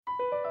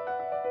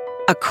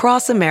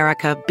Across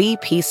America,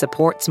 BP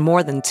supports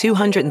more than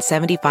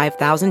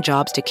 275,000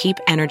 jobs to keep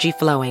energy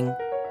flowing.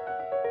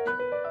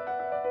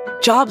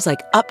 Jobs like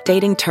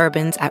updating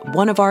turbines at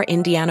one of our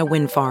Indiana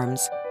wind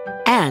farms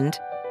and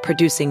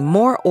producing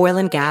more oil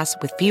and gas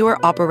with fewer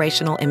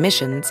operational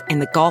emissions in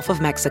the Gulf of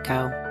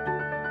Mexico.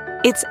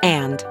 It's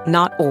and,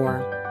 not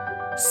or.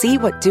 See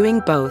what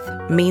doing both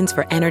means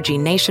for energy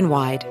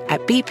nationwide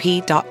at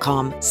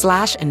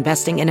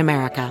bp.com/investing in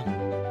America.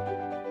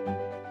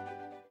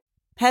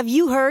 Have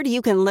you heard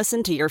you can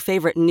listen to your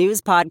favorite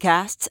news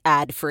podcasts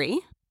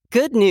ad-free?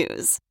 Good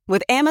news.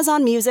 With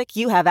Amazon Music,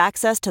 you have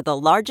access to the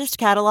largest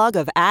catalog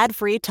of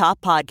ad-free top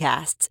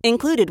podcasts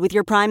included with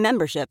your Prime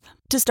membership.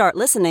 To start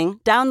listening,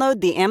 download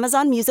the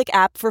Amazon Music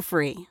app for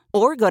free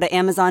or go to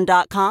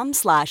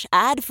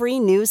amazon.com/ad-free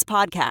news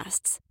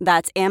podcasts.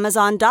 That's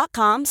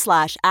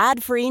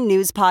amazon.com/ad-free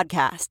news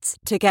podcasts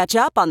to catch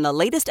up on the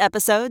latest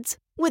episodes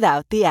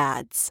without the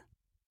ads.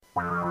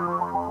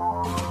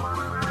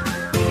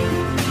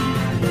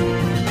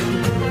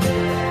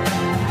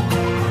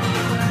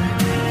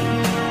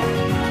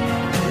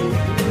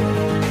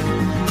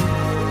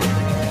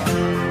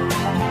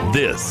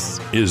 This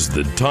is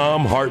the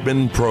Thom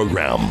Hartmann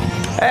Program.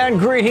 And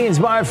greetings,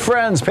 my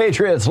friends,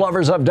 patriots,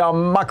 lovers of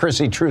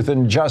democracy, truth,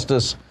 and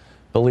justice,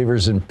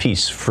 believers in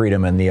peace,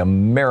 freedom, and the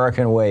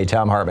American way.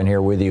 Thom Hartmann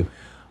here with you.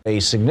 A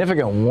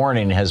significant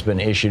warning has been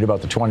issued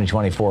about the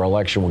 2024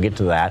 election. We'll get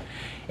to that.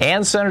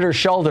 And Senator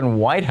Sheldon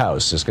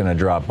Whitehouse is going to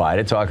drop by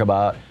to talk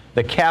about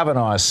the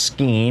Kavanaugh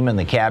scheme and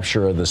the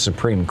capture of the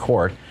Supreme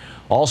Court.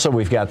 Also,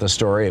 we've got the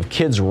story of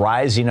kids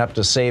rising up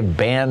to save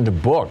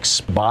banned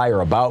books by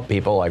or about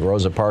people like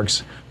Rosa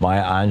Parks,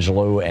 Maya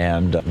Angelou,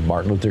 and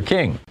Martin Luther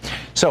King.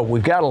 So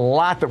we've got a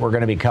lot that we're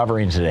going to be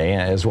covering today,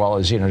 as well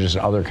as, just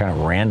other kind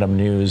of random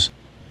news.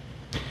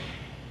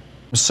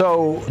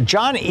 So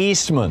John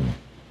Eastman,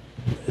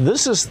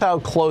 this is how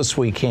close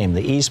we came,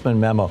 the Eastman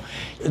memo.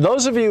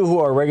 Those of you who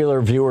are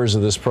regular viewers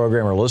of this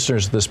program or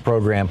listeners to this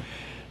program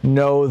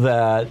know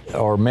that,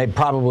 or may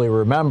probably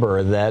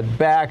remember that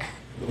back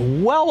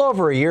well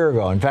over a year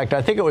ago, in fact,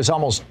 I think it was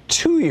almost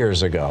 2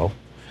 years ago,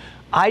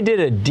 I did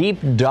a deep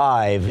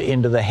dive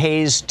into the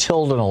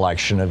Hayes-Tilden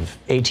election of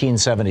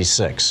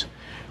 1876,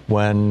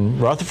 when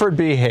Rutherford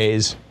B.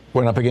 Hayes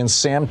went up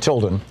against Sam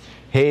Tilden.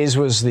 Hayes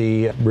was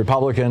the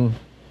Republican,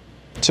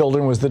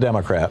 Tilden was the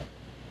Democrat.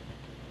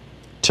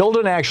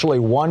 Tilden actually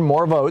won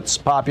more votes,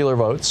 popular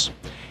votes,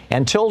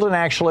 and Tilden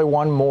actually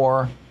won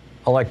more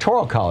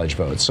Electoral College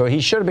votes, so he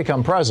should have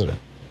become president.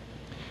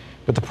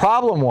 But the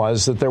problem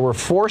was that there were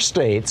 4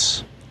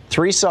 states,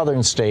 3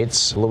 southern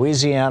states,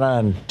 Louisiana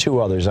and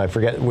 2 others. I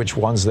forget which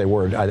ones they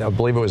were. I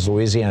believe it was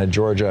Louisiana,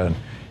 Georgia, and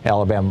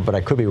Alabama, but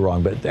I could be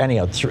wrong. But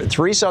anyhow,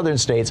 3 southern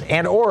states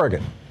and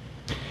Oregon.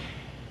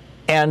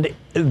 And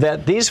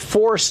that these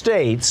 4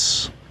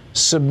 states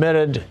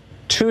submitted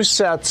 2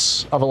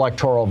 sets of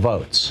electoral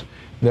votes.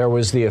 There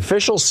was the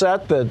official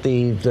set that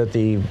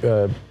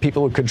the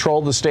people who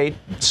controlled the state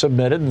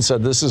submitted and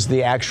said this is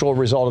the actual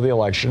result of the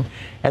election.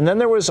 And then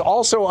there was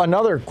also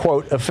another,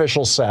 quote,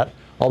 official set,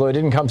 although it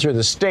didn't come through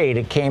the state,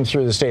 it came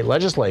through the state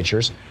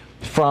legislatures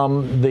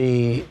from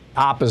the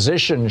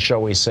opposition,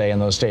 shall we say, in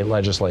those state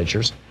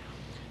legislatures,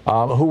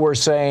 who were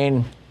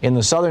saying, in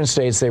the southern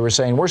states, they were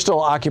saying, we're still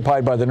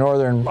occupied by the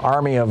Northern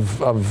Army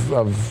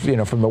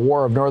from the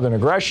War of Northern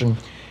Aggression.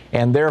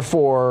 And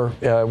therefore,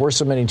 we're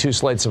submitting 2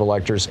 slates of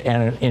electors.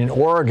 And in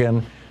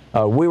Oregon,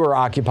 we were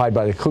occupied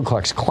by the Ku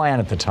Klux Klan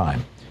at the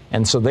time.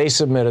 And so they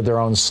submitted their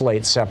own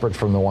slate separate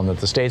from the one that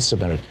the states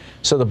submitted.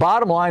 So the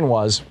bottom line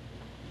was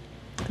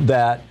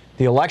that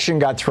the election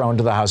got thrown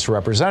to the House of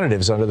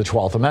Representatives under the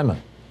 12th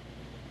Amendment.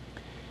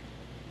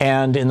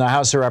 And in the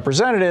House of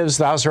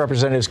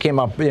Representatives came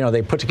up,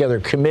 they put together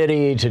a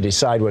committee to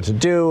decide what to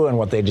do. And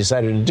what they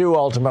decided to do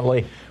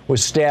ultimately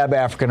was stab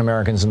African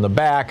Americans in the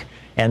back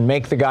and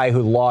make the guy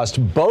who lost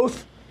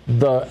both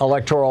the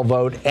electoral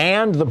vote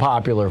and the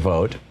popular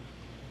vote,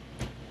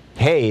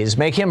 Hayes,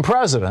 make him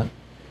president.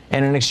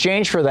 And in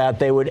exchange for that,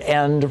 they would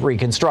end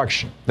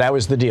Reconstruction. That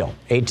was the deal.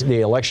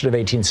 The election of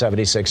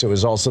 1876, it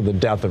was also the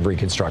death of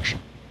Reconstruction.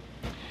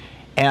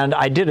 And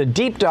I did a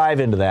deep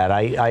dive into that.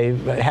 I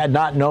had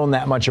not known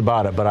that much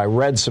about it, but I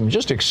read some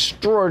just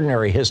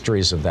extraordinary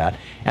histories of that.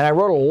 And I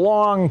wrote a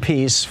long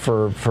piece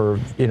for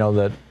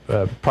that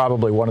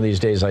probably one of these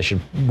days I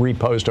should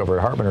repost over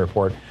at Hartmann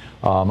Report.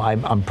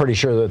 I'm pretty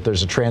sure that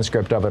there's a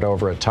transcript of it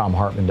over at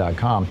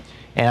thomhartmann.com.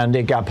 And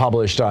it got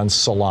published on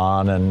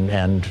Salon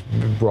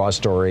and Raw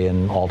Story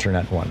and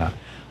Alternate and whatnot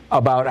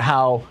about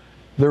how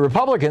the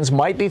Republicans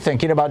might be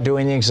thinking about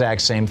doing the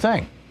exact same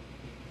thing,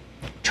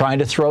 trying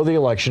to throw the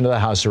election to the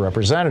House of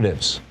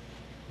Representatives.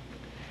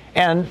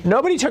 And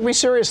nobody took me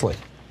seriously.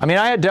 I mean,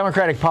 I had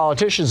Democratic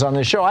politicians on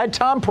this show. I had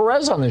Tom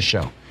Perez on this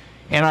show.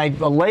 And I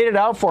laid it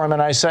out for him, and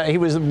I said,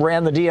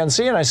 ran the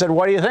DNC, and I said,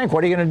 what do you think?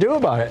 What are you going to do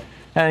about it?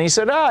 And he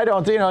said, I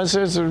don't,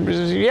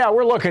 yeah,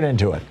 we're looking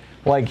into it.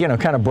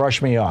 Kind of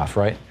brush me off,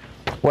 right?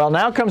 Well,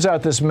 now comes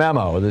out this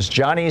memo, this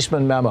John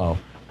Eastman memo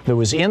that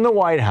was in the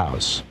White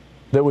House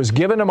that was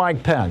given to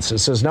Mike Pence. It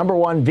says, number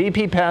 1,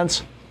 VP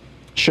Pence,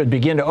 should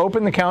begin to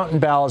open the count and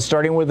ballots,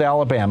 starting with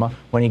Alabama.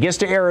 When he gets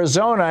to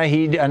Arizona,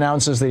 he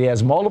announces that he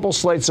has multiple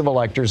slates of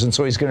electors, and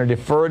so he's going to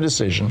defer a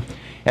decision.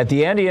 At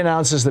the end, he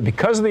announces that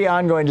because of the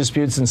ongoing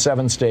disputes in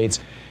 7 states,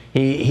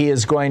 he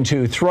is going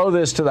to throw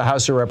this to the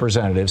House of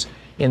Representatives.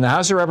 In the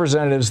House of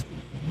Representatives,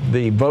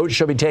 the vote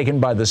shall be taken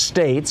by the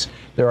states.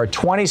 There are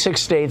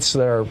 26 states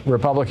that are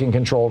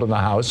Republican-controlled in the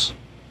House,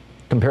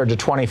 compared to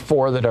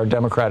 24 that are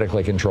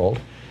Democratically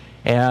controlled.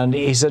 And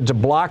he said to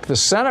block the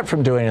Senate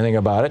from doing anything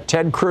about it,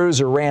 Ted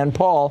Cruz or Rand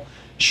Paul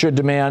should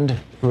demand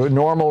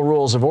normal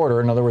rules of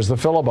order, in other words, the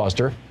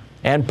filibuster,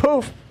 and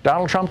poof,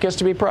 Donald Trump gets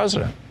to be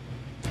president.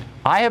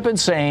 I have been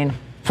saying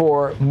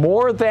for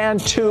more than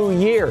 2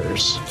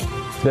 years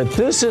that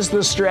this is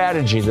the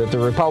strategy that the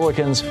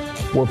Republicans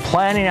were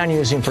planning on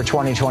using for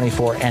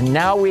 2024, and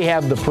now we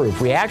have the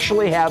proof. We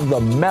actually have the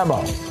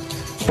memo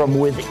from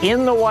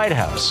within the White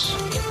House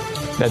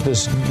that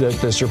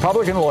this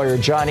Republican lawyer,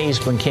 John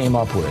Eastman, came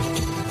up with.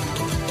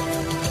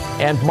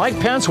 And Mike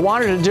Pence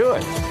wanted to do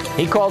it.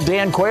 He called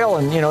Dan Quayle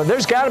and,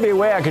 there's got to be a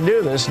way I can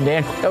do this. And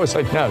Dan Quayle was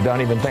like, no,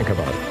 don't even think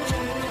about it.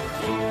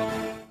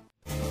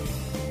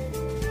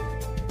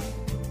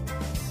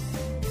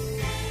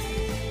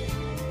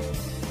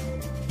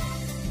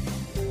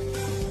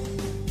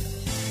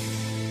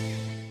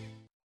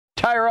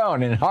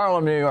 Tyrone in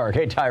Harlem, New York.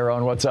 Hey,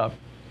 Tyrone, what's up?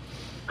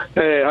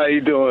 Hey, how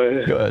you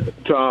doing? Good.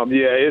 Tom,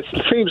 yeah, it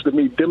seems to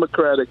me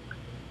Democratic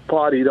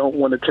Party don't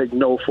want to take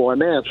no for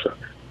an answer.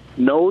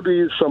 No,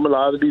 a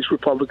lot of these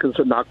Republicans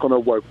are not going to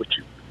work with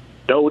you.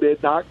 No, they're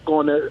not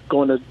going to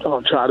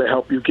try to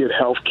help you get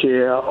health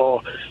care,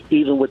 or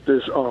even with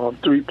this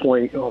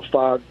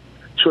 $3.5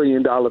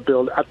 trillion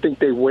bill. I think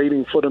they're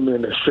waiting for them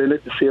in the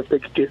Senate to see if they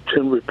can get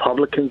 10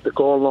 Republicans to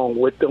go along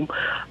with them.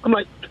 I'm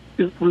like,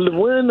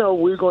 when are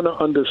we going to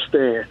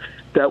understand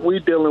that we're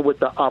dealing with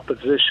the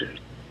opposition?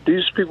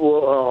 These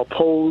people are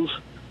opposed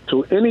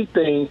to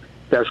anything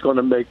that's going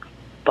to make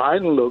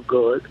Biden look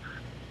good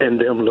and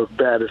them look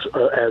bad, as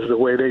the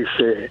way they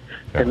say it.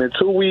 Yeah. And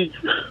until we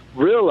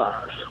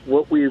realize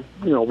what we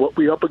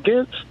up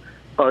against,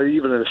 or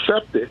even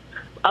accept it,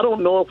 I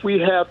don't know if we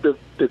have the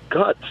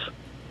guts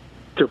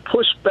to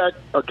push back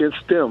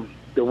against them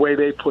the way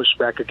they push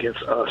back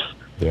against us.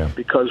 Yeah.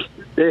 Because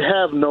they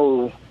have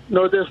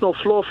there's no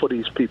floor for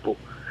these people.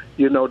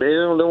 They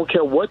don't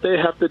care what they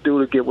have to do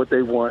to get what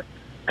they want.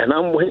 And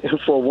I'm waiting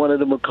for one of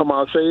them to come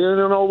out and say, you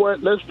know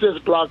what, let's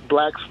just block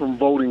blacks from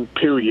voting,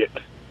 period.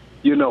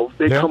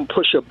 They come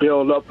push a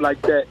bill up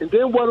like that. And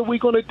then what are we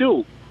going to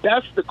do?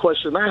 That's the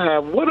question I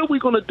have. What are we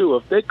going to do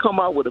if they come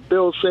out with a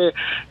bill saying,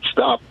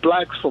 stop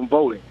blacks from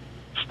voting,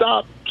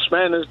 stop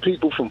Spanish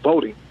people from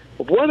voting?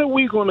 What are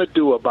we going to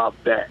do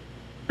about that?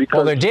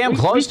 Because they're damn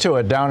close to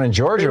it down in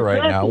Georgia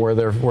right now, where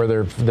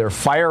they're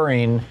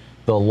firing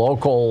the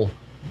local,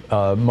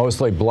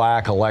 mostly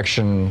black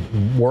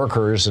election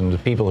workers and the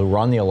people who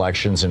run the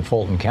elections in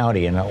Fulton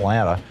County in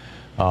Atlanta,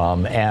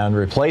 and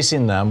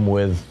replacing them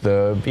with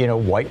the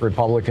white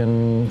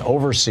Republican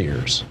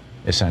overseers,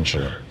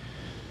 essentially.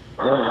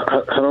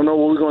 I don't know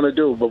what we're going to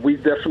do, but we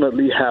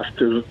definitely have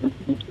to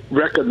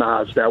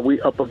recognize that we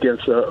up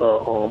against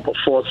a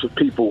force of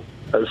people,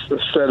 a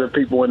set of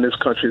people in this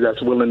country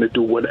that's willing to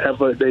do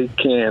whatever they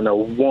can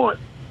or want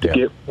to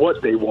get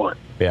what they want.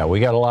 Yeah, we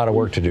got a lot of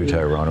work to do,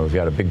 Tyrone. We've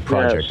got a big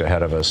project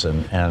ahead of us.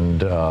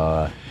 And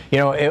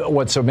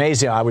what's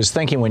amazing, I was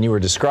thinking when you were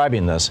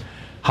describing this,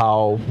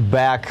 how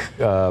back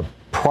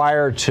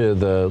prior to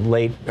the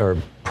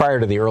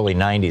early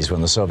 90s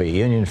when the Soviet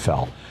Union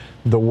fell,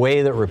 the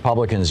way that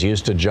Republicans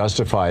used to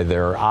justify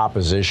their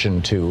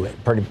opposition to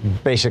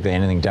basically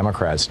anything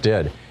Democrats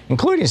did,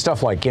 including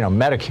stuff like,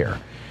 Medicare,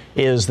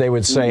 is they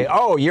would say,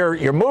 oh,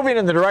 you're moving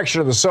in the direction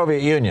of the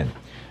Soviet Union.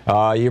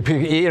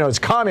 It's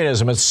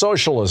communism, it's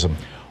socialism.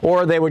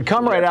 Or they would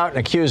come right out and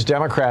accuse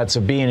Democrats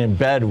of being in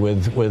bed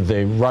with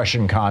the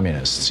Russian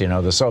communists,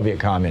 the Soviet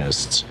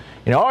communists.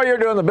 You're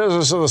doing the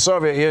business of the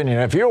Soviet Union.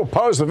 If you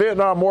oppose the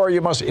Vietnam War,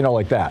 you must,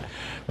 like that,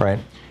 right?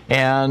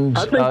 And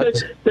I think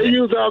they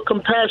use our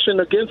compassion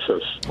against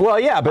us. Well,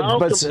 yeah,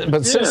 but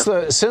since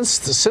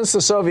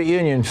the Soviet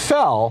Union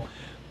fell,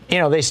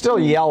 they still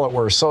yell that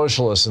we're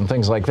socialists and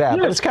things like that.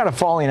 But it's kind of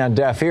falling on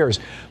deaf ears.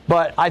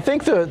 But I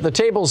think the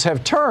tables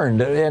have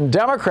turned, and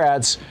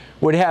Democrats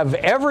would have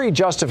every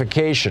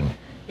justification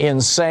in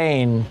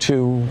saying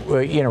to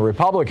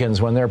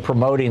Republicans when they're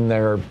promoting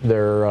their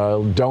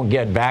don't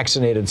get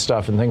vaccinated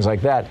stuff and things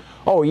like that,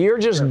 oh, you're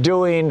just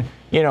doing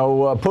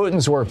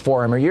Putin's work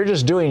for him, or you're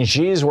just doing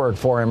Xi's work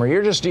for him, or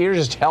you're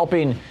just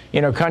helping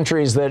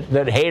countries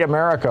that hate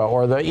America,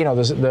 or the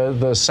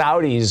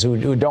Saudis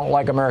who don't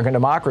like American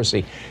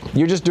democracy.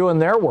 You're just doing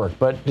their work.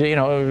 But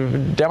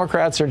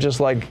Democrats are just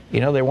like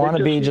they want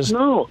to be just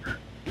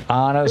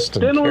honest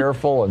and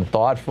careful and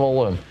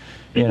thoughtful and.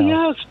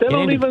 Yes, they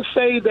don't even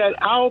say that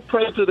our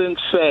president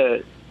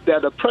said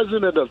that the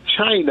president of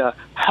China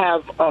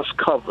have us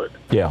covered.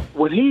 Yeah.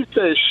 When he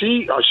says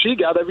she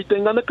got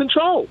everything under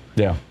control.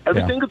 Yeah.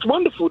 Everything is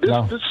wonderful. This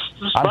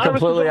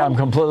I'm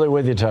completely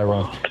with you,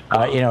 Tyrone.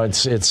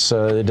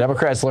 The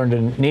Democrats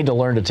need to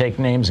learn to take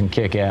names and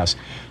kick ass.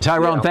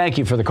 Tyrone, thank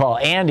you for the call.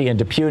 Andy in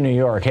Depew, New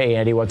York. Hey,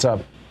 Andy, what's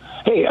up?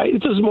 Hey,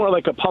 this is more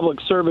like a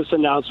public service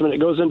announcement. It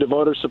goes into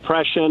voter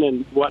suppression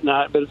and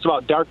whatnot, but it's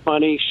about dark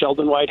money.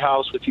 Sheldon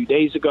Whitehouse a few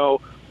days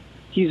ago,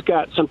 he's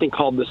got something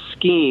called The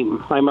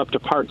Scheme. I'm up to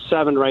part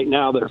 7 right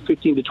now. They're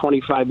 15 to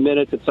 25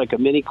 minutes. It's like a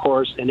mini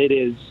course, and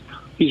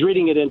he's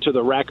reading it into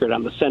the record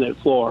on the Senate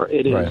floor.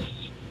 It is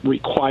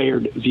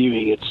required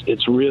viewing.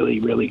 It's really,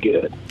 really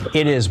good.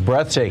 It is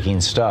breathtaking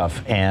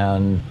stuff,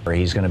 and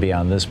he's going to be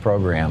on this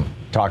program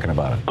talking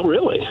about it. Oh,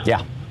 really?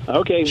 Yeah.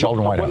 Okay.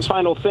 Sheldon Whitehouse. One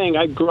final thing.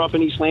 I grew up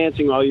in East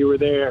Lansing while you were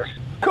there.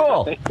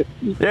 Cool.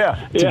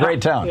 Yeah, it's a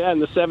great town. Yeah, in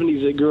the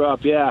 70s it grew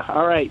up. Yeah.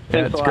 All right.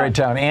 Thanks it's a great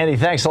town. Andy,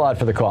 thanks a lot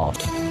for the call.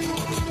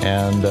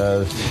 And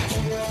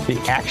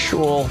the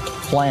actual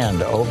plan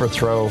to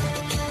overthrow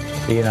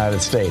the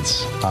United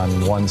States on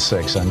January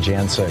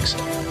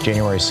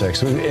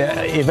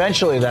 6th.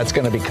 Eventually that's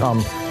going to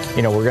become,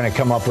 we're going to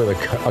come up with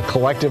a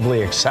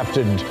collectively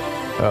accepted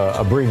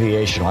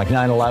abbreviation, like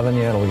 9/11,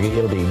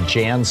 it'll be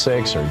Jan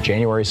 6 or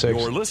January 6.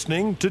 You're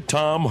listening to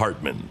Thom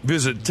Hartmann.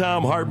 Visit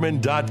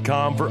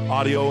ThomHartmann.com for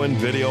audio and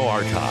video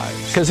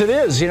archives. Because it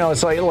is,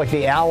 it's like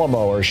the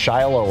Alamo or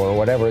Shiloh or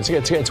whatever.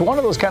 It's one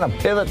of those kind of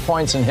pivot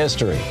points in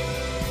history.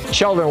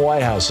 Sheldon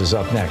Whitehouse is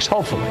up next.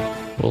 Hopefully,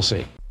 we'll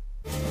see.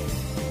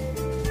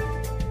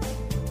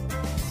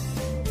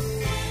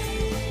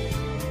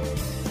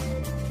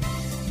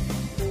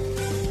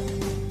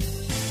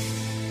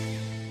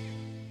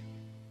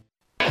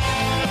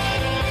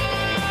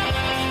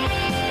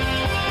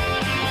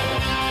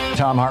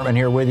 Thom Hartmann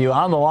here with you.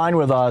 On the line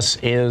with us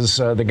is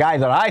the guy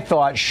that I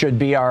thought should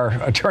be our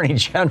Attorney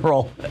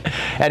General,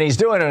 and he's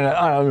doing an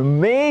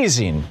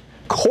amazing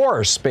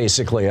course,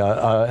 basically,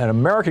 an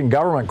American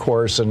government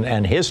course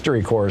and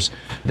history course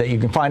that you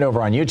can find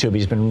over on YouTube.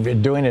 He's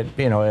been doing it,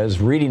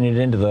 as reading it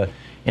into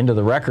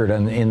the record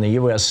in the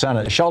U.S.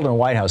 Senate.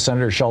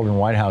 Senator Sheldon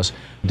Whitehouse,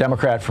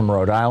 Democrat from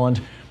Rhode Island.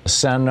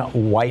 Sen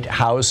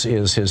Whitehouse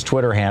is his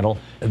Twitter handle.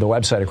 The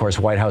website, of course,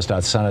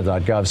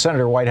 whitehouse.senate.gov.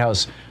 Senator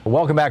Whitehouse,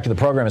 welcome back to the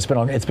program.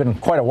 It's been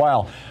quite a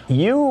while.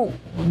 You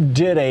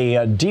did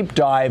a deep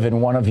dive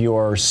in one of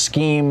your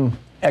scheme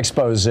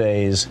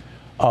exposés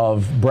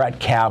of Brett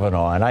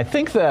Kavanaugh. And I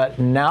think that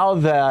now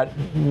that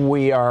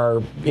we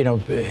are,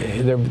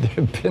 there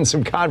have been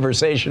some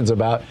conversations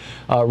about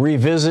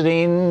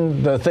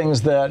revisiting the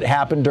things that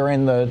happened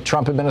during the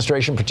Trump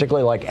administration,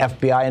 particularly like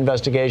FBI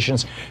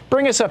investigations.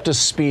 Bring us up to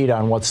speed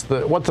on what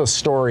the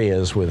story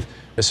is with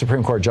the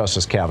Supreme Court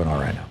Justice Kavanaugh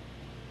right now.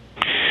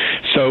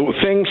 So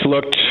things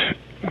looked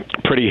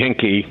pretty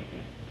hinky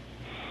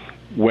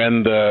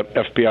when the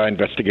FBI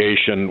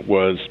investigation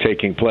was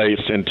taking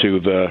place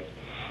into the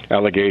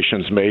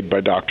allegations made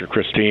by Dr.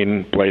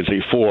 Christine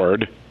Blasey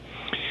Ford.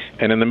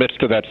 And in the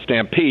midst of that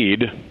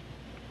stampede,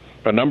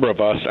 a number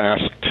of us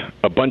asked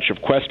a bunch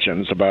of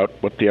questions about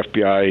what the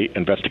FBI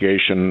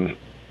investigation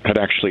had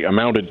actually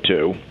amounted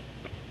to.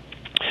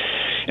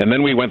 And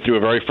then we went through a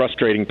very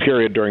frustrating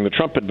period during the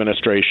Trump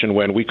administration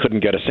when we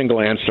couldn't get a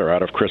single answer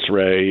out of Chris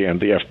Wray and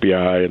the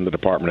FBI and the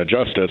Department of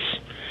Justice.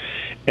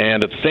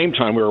 And at the same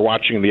time, we were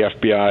watching the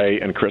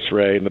FBI and Chris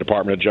Wray and the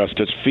Department of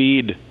Justice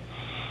feed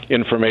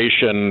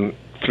information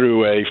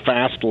through a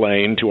fast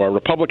lane to our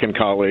Republican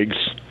colleagues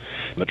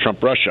in the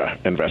Trump-Russia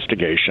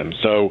investigation.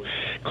 So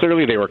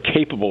clearly they were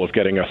capable of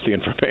getting us the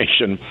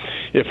information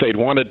if they'd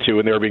wanted to,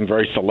 and they were being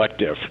very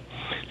selective.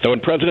 So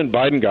when President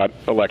Biden got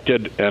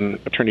elected and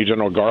Attorney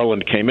General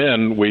Garland came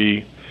in,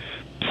 we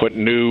put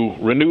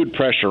renewed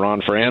pressure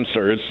on for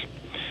answers,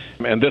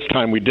 and this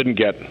time we didn't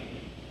get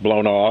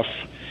blown off,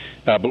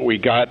 but we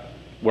got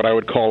what I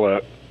would call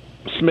a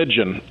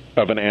smidgen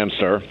of an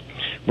answer,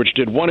 which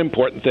did one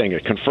important thing.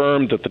 It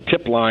confirmed that the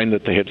tip line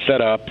that they had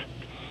set up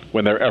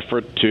when their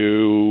effort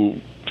to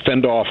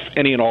fend off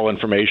any and all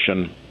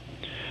information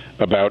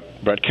about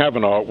Brett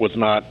Kavanaugh was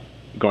not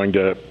going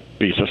to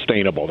be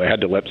sustainable. They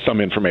had to let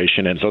some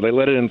information in. So they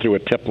let it in through a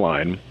tip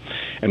line.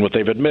 And what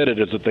they've admitted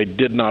is that they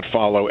did not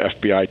follow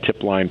FBI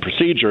tip line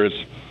procedures.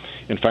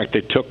 In fact,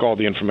 they took all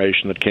the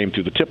information that came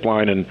through the tip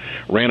line and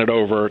ran it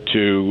over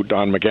to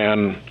Don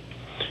McGahn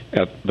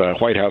at the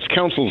White House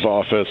counsel's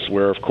office,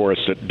 where, of course,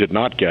 it did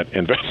not get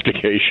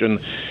investigation.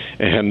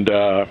 And,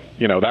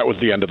 that was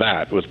the end of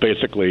that. It was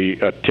basically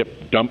a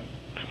tip dump,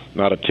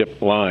 not a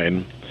tip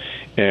line.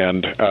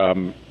 And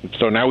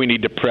so now we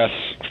need to press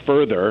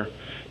further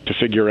to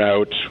figure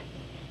out,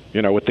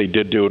 what they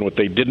did do and what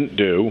they didn't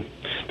do.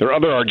 Their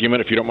other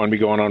argument, if you don't mind me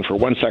going on for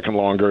 1 second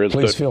longer, is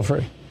Please feel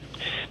free.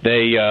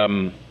 They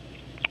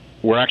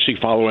were actually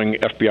following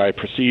FBI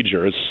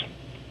procedures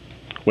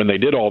when they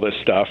did all this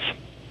stuff.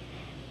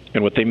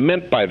 And what they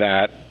meant by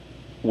that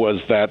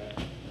was that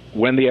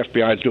when the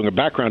FBI is doing a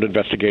background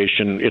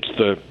investigation, it's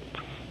the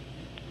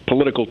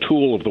political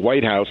tool of the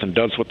White House and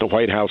does what the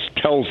White House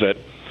tells it,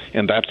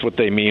 and that's what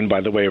they mean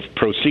by the way of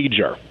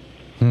procedure.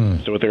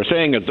 So what they're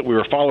saying is that we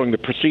were following the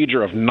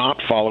procedure of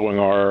not following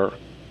our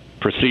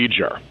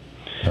procedure.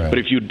 Right. But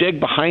if you dig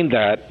behind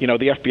that, the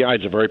FBI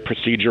is a very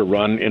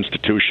procedure-run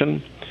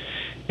institution,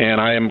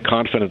 and I am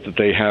confident that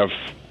they have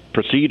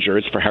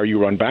procedures for how you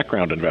run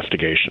background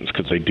investigations,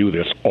 because they do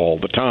this all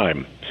the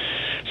time.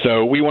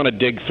 So we want to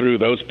dig through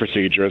those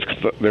procedures,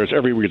 because there's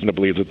every reason to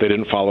believe that they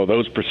didn't follow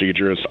those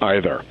procedures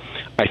either.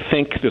 I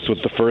think this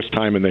was the first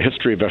time in the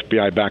history of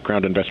FBI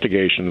background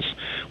investigations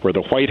where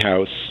the White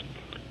House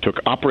took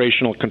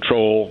operational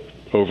control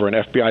over an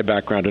FBI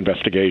background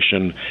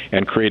investigation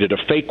and created a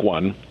fake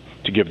one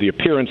to give the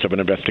appearance of an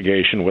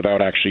investigation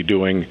without actually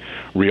doing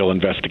real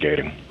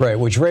investigating. Right,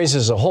 which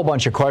raises a whole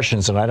bunch of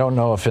questions, and I don't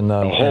know if in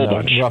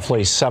the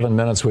roughly 7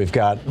 minutes we've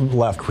got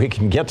left we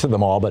can get to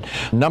them all. But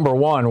number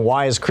one,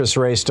 why is Chris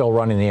Wray still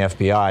running the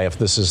FBI if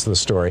this is the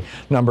story?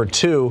 Number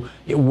two,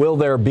 will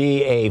there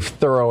be a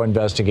thorough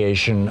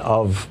investigation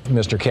of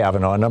Mr.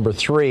 Kavanaugh? Number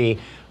three,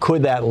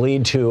 could that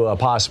lead to a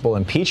possible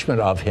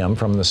impeachment of him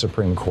from the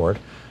Supreme Court?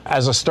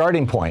 As a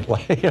starting point,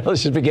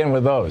 let's just begin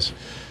with those.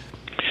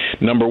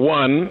 Number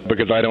one,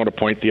 because I don't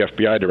appoint the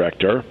FBI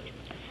director.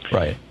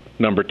 Right.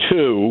 Number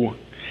two,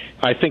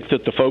 I think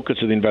that the focus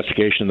of the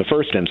investigation in the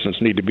first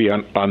instance need to be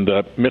on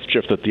the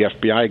mischief that the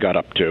FBI got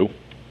up to,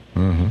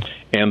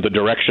 and the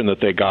direction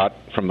that they got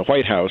from the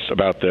White House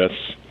about this,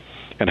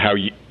 and how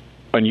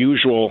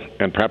unusual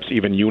and perhaps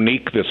even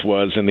unique this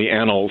was in the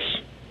annals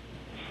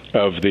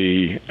of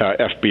the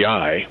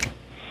FBI.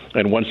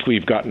 And once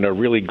we've gotten a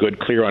really good,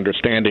 clear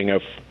understanding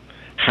of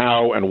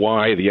how and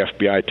why the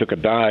FBI took a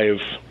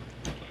dive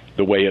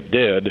the way it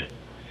did,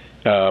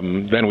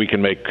 then we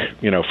can make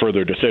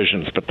further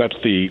decisions. But that's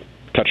the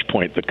touch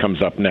point that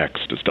comes up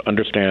next, is to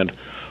understand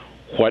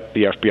what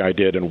the FBI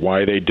did and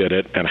why they did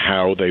it and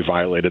how they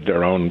violated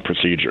their own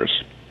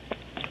procedures.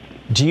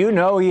 Do you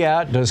know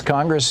yet? Does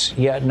Congress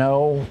yet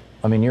know?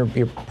 I mean,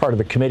 you're part of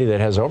the committee that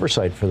has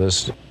oversight for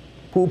this.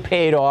 Who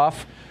paid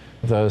off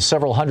the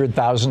several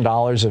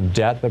 $100,000 of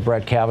debt that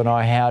Brett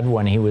Kavanaugh had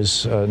when he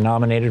was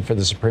nominated for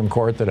the Supreme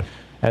Court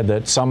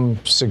that some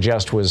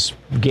suggest was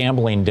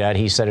gambling debt?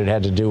 He said it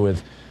had to do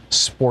with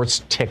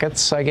sports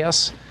tickets, I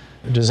guess.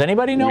 Does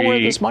anybody know where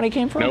this money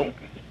came from?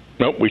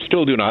 Nope, we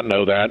still do not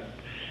know that.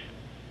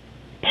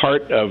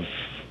 Part of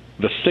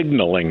the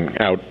signaling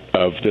out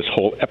of this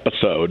whole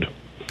episode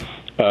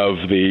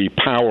of the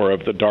power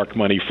of the dark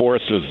money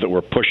forces that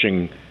were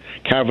pushing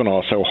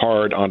Kavanaugh so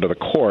hard onto the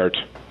court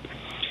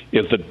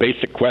is that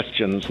basic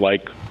questions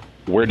like,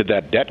 where did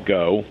that debt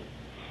go,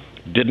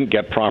 didn't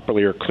get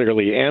properly or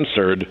clearly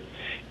answered,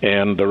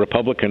 and the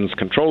Republicans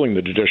controlling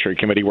the Judiciary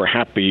Committee were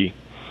happy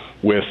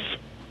with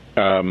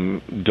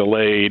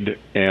delayed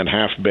and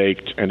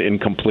half-baked and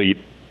incomplete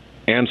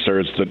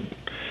answers that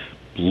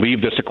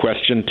leave this a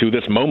question to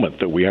this moment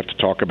that we have to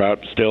talk about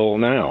still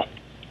now.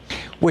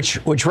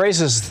 Which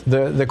raises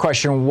the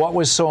question, what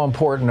was so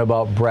important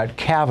about Brett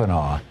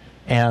Kavanaugh?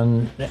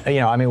 And,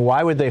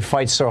 why would they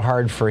fight so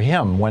hard for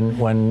him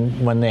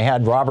when they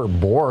had Robert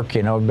Bork,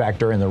 back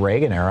during the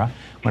Reagan era,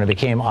 when it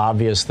became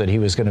obvious that he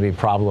was going to be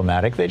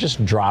problematic? They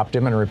just dropped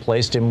him and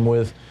replaced him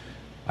with,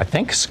 I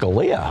think,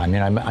 Scalia. I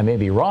mean, I may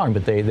be wrong,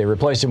 but they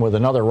replaced him with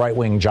another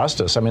right-wing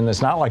justice. I mean,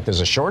 it's not like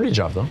there's a shortage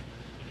of them.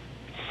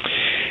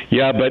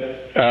 Yeah,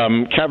 but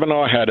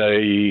Kavanaugh had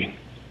a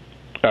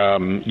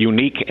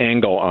unique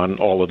angle on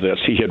all of this.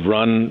 He had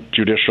run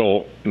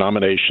judicial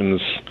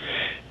nominations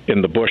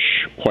in the Bush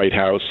White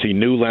House. He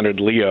knew Leonard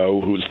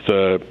Leo, who's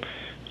the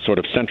sort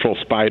of central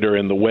spider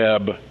in the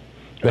web.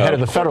 The head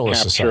of the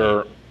Federalist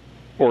Society.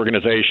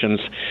 Organizations.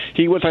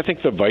 He was, I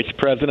think, the vice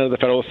president of the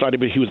Federalist Society,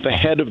 but he was the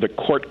head of the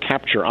court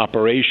capture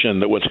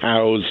operation that was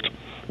housed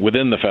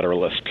within the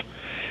Federalist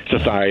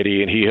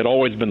Society, and he had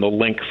always been the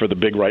link for the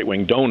big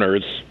right-wing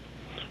donors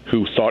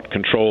who sought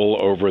control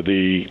over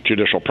the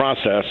judicial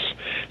process.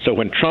 So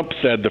when Trump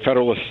said the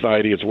Federalist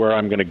Society is where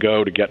I'm going to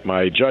go to get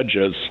my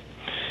judges,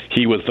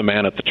 he was the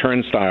man at the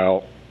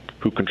turnstile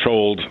who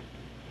controlled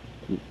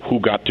who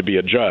got to be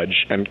a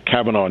judge. And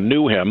Kavanaugh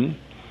knew him,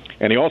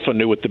 and he also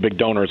knew what the big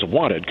donors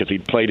wanted because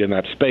he'd played in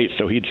that space.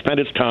 So he'd spent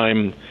his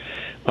time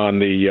on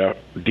the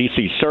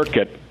D.C.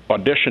 circuit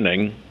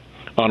auditioning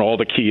on all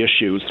the key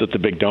issues that the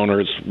big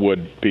donors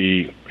would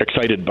be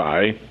excited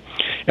by.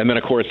 And then,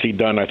 of course, he'd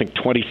done, I think,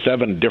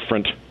 27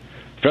 different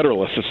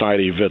Federalist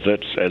Society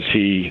visits as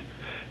he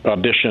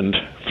auditioned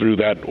through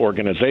that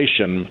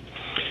organization.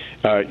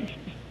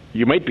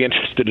 You might be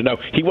interested to know,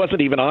 he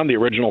wasn't even on the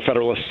original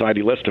Federalist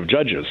Society list of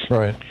judges.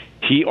 Right.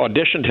 He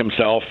auditioned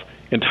himself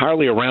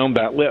entirely around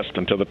that list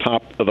and to the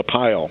top of the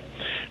pile.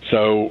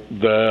 So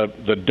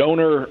the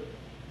donor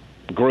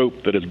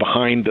group that is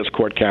behind this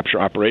court capture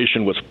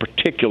operation was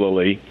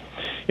particularly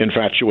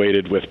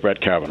infatuated with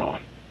Brett Kavanaugh.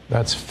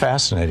 That's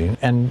fascinating.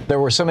 And there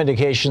were some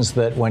indications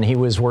that when he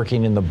was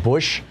working in the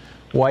Bush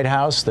White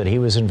House that he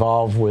was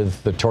involved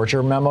with the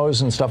torture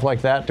memos and stuff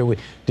like that.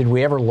 Did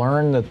we ever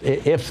learn that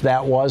if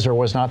that was or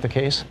was not the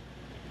case?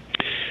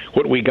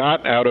 What we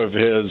got out of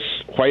his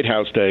White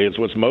House days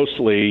was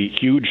mostly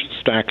huge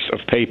stacks of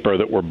paper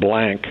that were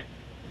blank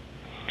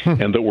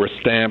and that were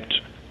stamped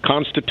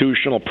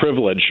constitutional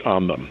privilege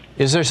on them.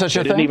 Is there such a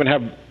thing? They didn't even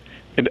have.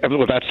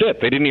 Well, that's it.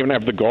 They didn't even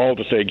have the gall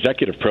to say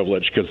executive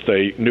privilege because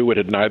they knew it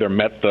had neither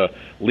met the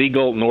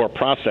legal nor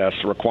process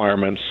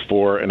requirements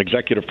for an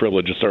executive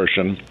privilege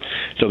assertion.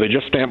 So they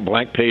just stamped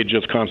blank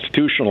pages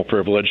constitutional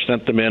privilege,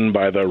 sent them in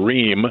by the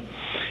ream,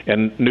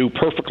 and knew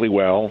perfectly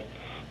well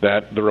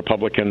that the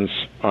Republicans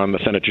on the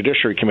Senate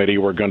Judiciary Committee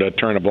were going to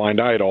turn a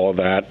blind eye to all of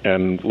that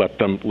and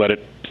let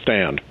it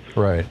stand.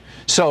 Right.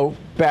 So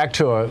back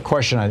to a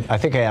question I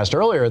think I asked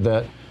earlier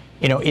that,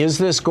 is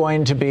this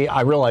going to be,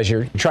 I realize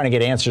you're trying to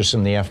get answers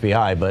from the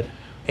FBI, but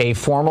a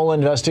formal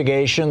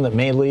investigation that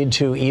may lead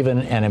to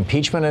even an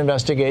impeachment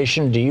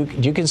investigation, do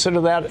you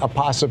consider that a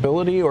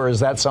possibility, or is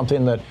that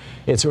something that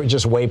it's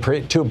just way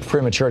too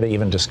premature to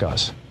even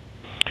discuss?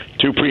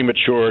 Too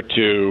premature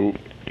to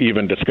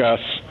even discuss.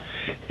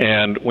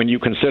 And when you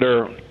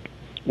consider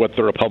what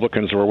the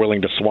Republicans were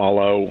willing to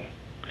swallow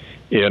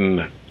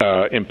in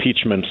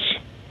impeachments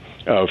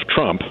of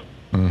Trump,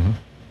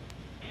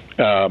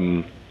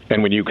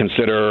 and when you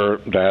consider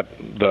that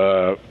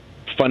the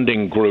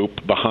funding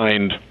group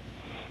behind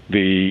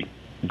the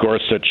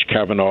Gorsuch,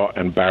 Kavanaugh,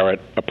 and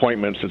Barrett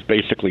appointments is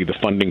basically the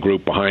funding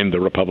group behind the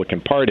Republican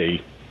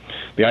Party,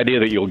 the idea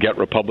that you'll get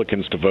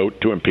Republicans to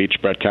vote to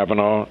impeach Brett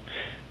Kavanaugh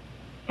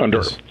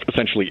under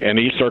essentially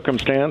any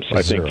circumstance,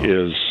 I think,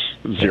 is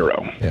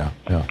zero. Yeah.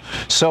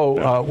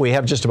 So we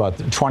have just about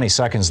 20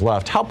 seconds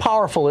left. How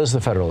powerful is the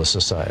Federalist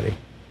Society?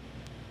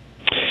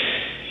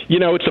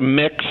 It's a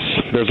mix.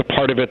 There's a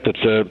part of it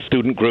that's a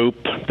student group.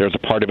 There's a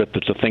part of it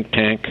that's a think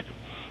tank.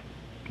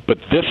 But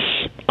this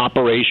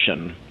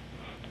operation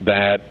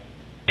that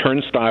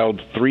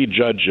turnstiled 3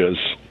 judges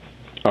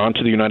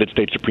onto the United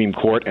States Supreme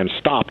Court and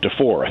stopped a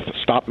 4th,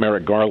 stopped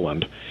Merrick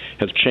Garland,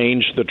 has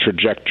changed the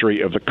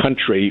trajectory of the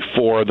country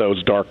for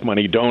those dark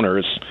money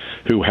donors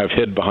who have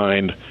hid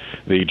behind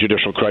the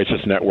Judicial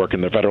Crisis Network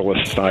and the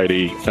Federalist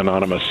Society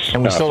Anonymous.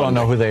 And we still don't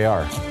know who they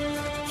are.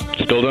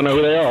 Still don't know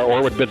who they are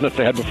or what business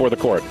they had before the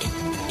court.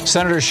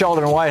 Senator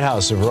Sheldon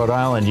Whitehouse of Rhode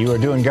Island, you are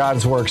doing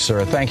God's work,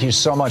 sir. Thank you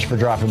so much for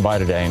dropping by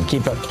today, and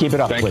keep it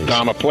up, Thanks, please.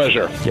 Tom. A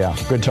pleasure. Yeah,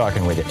 good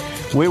talking with you.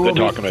 Good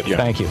talking with you.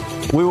 Thank you.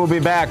 We will be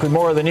back with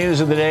more of the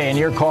news of the day and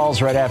your calls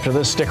right after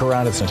this. Stick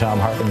around. It's the Tom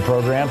Hartman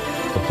Program,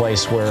 the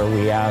place where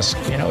we ask,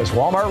 is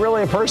Walmart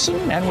really a person?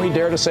 And we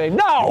dare to say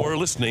no. You're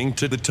listening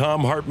to the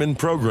Tom Hartman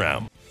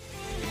Program.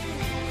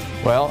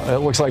 Well, it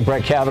looks like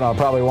Brett Kavanaugh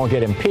probably won't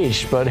get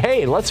impeached, but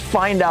hey, let's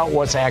find out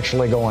what's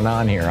actually going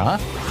on here, huh?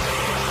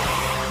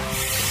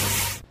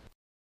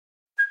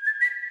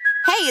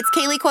 Hey, it's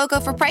Kaylee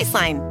Cuoco for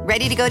Priceline.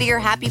 Ready to go to your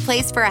happy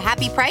place for a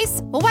happy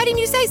price? Well, why didn't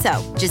you say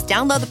so? Just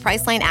download the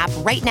Priceline app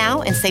right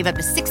now and save up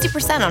to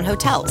 60% on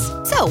hotels.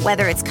 So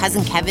whether it's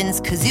Cousin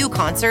Kevin's Kazoo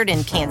Concert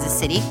in Kansas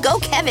City, go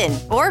Kevin,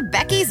 or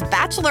Becky's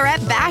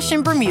Bachelorette Bash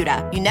in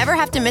Bermuda, you never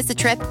have to miss a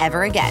trip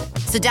ever again.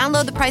 So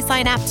download the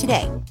Priceline app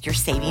today. Your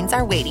savings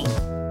are waiting.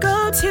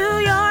 Go to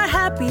your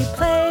happy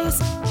place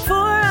for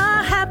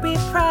a happy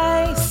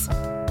price.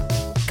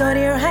 Go to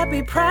your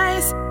happy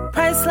price,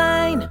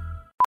 Priceline.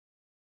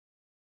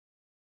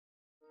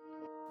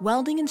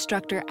 Welding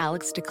instructor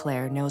Alex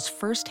DeClaire knows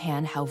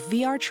firsthand how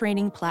VR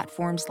training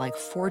platforms like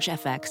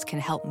ForgeFX can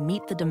help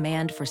meet the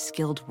demand for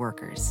skilled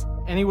workers.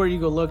 Anywhere you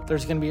go look,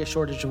 there's going to be a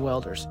shortage of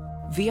welders.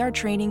 VR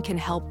training can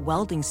help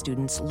welding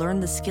students learn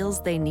the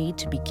skills they need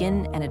to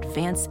begin and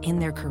advance in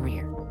their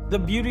career. The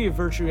beauty of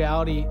virtual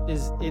reality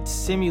is it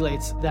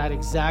simulates that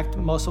exact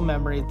muscle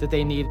memory that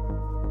they need.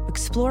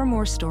 Explore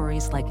more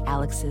stories like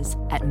Alex's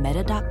at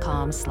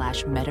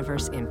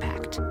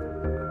meta.com/metaverseimpact.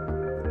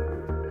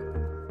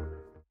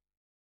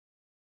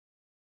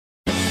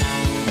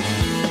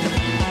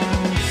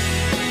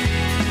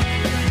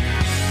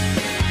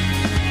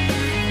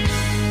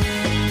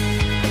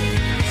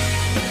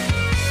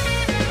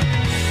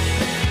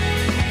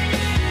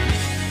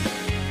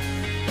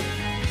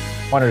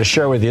 Wanted to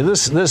share with you,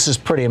 this is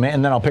pretty amazing,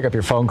 and then I'll pick up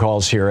your phone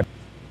calls here.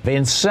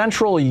 In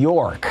central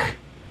York,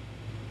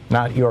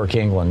 not York,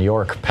 England,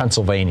 York,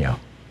 Pennsylvania.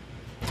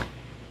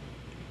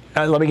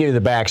 Let me give you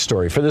the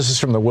backstory. This is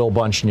from the Will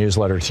Bunch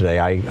newsletter today.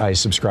 I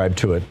subscribe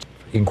to it,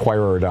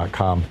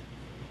 Inquirer.com.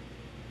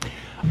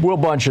 Will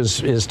Bunch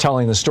is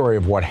telling the story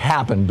of what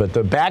happened, but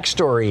the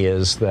backstory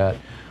is that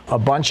a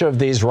bunch of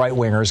these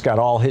right-wingers got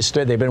all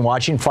hysterical. They've been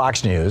watching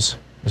Fox News,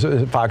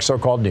 Fox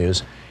so-called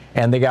news,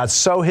 and they got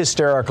so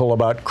hysterical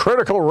about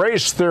critical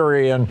race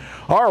theory and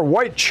our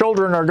white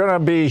children are going to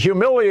be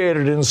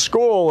humiliated in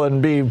school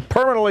and be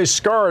permanently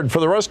scarred for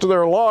the rest of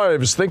their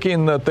lives,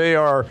 thinking that they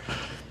are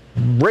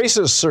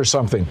racists or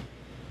something.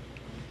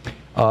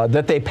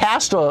 That they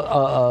passed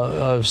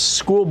a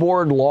school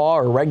board law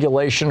or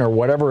regulation or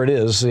whatever it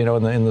is,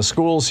 in the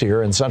schools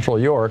here in Central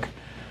York,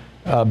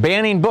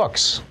 banning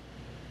books,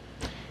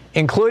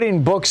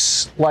 including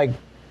books like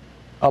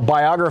a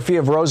biography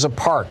of Rosa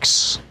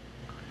Parks,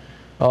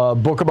 a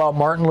book about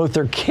Martin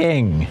Luther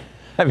King.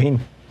 I mean,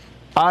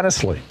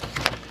 honestly.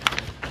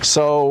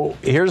 So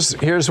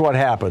here's what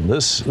happened.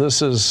 This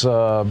is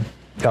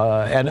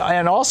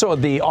and also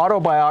the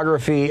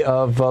autobiography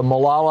of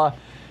Malala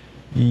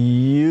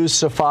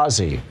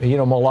Yousafzai.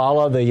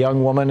 Malala, the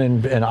young woman,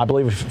 and I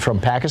believe from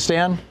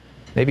Pakistan,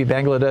 maybe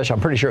Bangladesh. I'm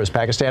pretty sure it was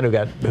Pakistan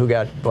who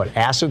got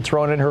acid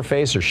thrown in her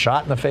face or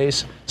shot in the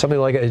face, something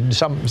like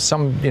some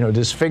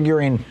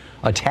disfiguring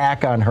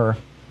attack on her.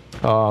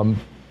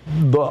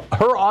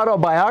 Her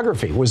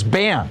autobiography was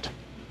banned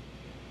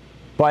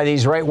by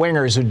these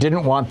right-wingers who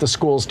didn't want the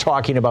schools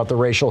talking about the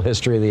racial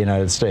history of the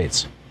United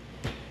States.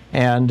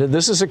 And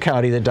this is a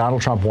county that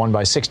Donald Trump won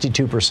by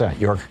 62%,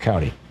 York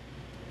County,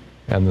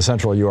 and the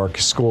Central York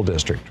School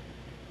District.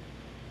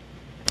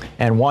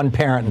 And one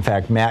parent, in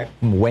fact, Matt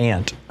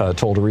Want,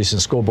 told a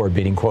recent school board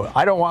meeting, quote,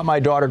 "I don't want my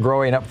daughter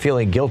growing up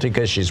feeling guilty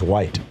because she's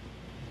white."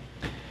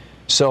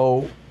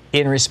 So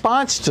in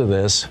response to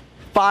this,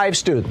 five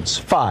students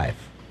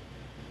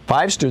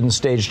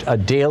staged a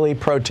daily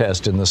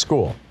protest in the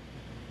school.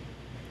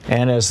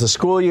 And as the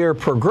school year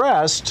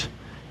progressed,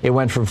 it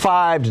went from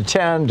 5 to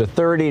 10 to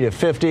 30 to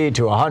 50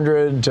 to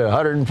 100 to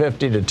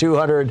 150 to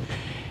 200.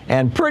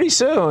 And pretty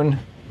soon,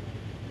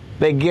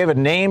 they gave a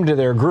name to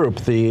their group.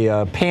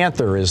 The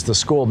Panther is the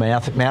school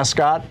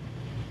mascot.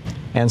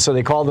 And so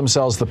they called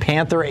themselves the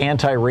Panther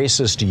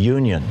Anti-Racist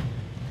Union.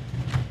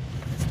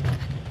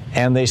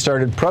 And they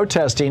started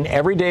protesting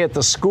every day at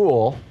the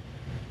school.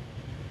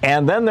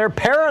 And then their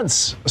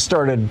parents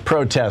started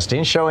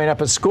protesting, showing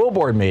up at school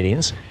board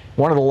meetings.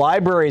 One of the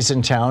libraries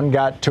in town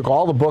took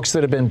all the books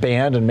that had been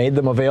banned and made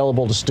them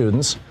available to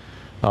students,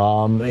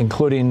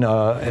 including,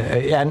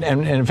 and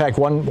in fact,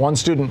 one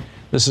student,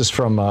 this is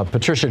from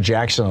Patricia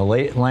Jackson, a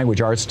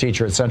language arts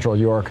teacher at Central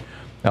York,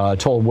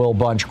 told Will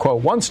Bunch,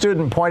 quote, "One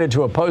student pointed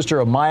to a poster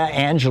of Maya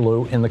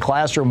Angelou in the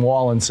classroom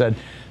wall and said,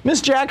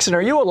 'Miss Jackson,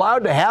 are you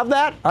allowed to have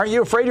that? Aren't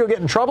you afraid you'll get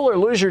in trouble or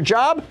lose your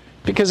job?'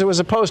 Because it was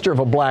a poster of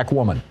a black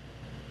woman."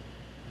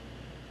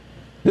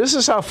 This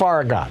is how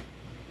far it got.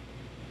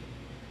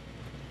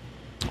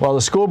 Well,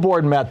 the school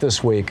board met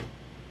this week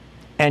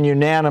and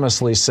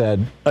unanimously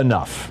said,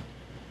 enough.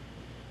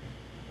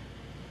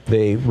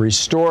 They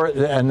restored,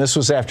 and this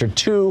was after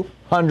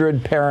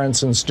 200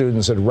 parents and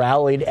students had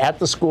rallied at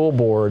the school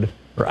board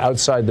or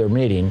outside their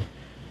meeting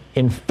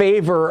in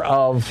favor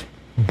of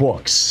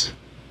books.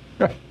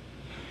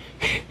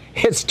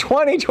 It's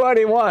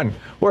 2021.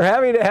 We're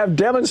having to have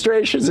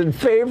demonstrations in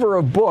favor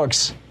of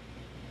books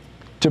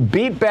to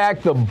beat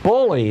back the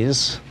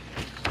bullies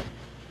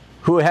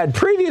who had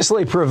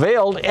previously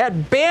prevailed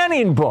at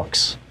banning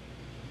books.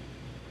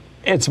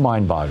 It's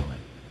mind-boggling.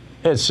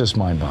 It's just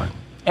mind-boggling.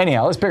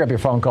 Anyhow, let's pick up your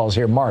phone calls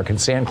here. Mark in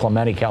San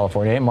Clemente,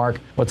 California. Hey, Mark,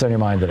 what's on your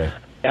mind today?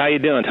 How you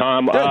doing,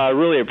 Tom? I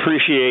really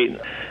appreciate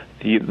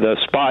the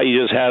spot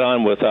you just had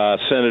on with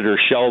Senator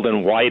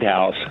Sheldon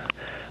Whitehouse.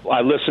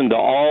 I listened to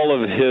all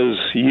of his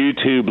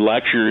YouTube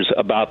lectures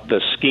about the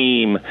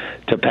scheme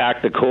to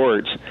pack the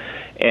courts,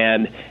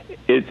 and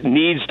it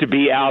needs to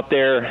be out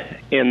there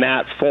in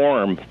that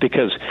form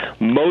because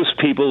most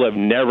people have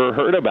never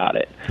heard about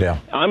it. Yeah.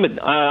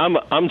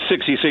 I'm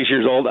 66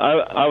 years old.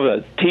 I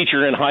was a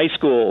teacher in high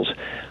schools.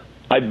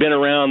 I've been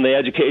around the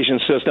education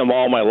system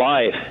all my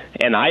life,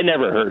 and I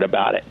never heard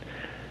about it.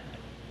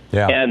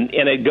 Yeah. And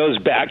it goes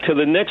back to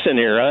the Nixon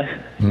era,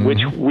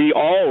 which we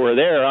all were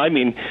there. I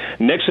mean,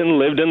 Nixon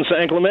lived in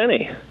San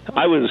Clemente.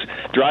 I was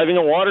driving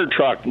a water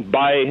truck in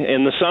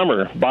the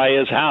summer by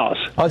his house.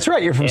 Oh, that's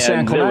right. You're from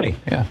San Clemente.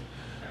 Yeah.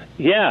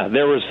 Yeah,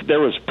 there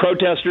was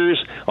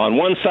protesters on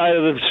one side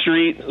of the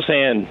street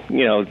saying,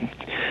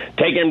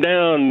 take him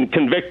down,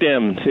 convict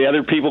him. The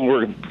other people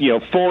were,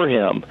 for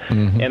him.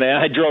 And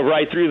I drove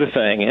right through the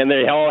thing, and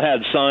they all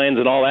had signs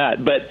and all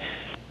that. But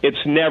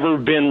it's never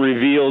been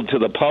revealed to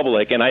the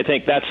public, and I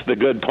think that's the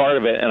good part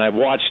of it. And I've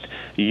watched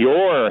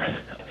your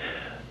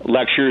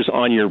lectures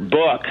on your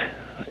book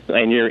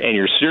and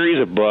your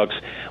series of books,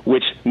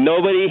 which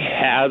nobody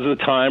has the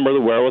time or the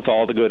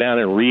wherewithal to go down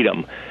and read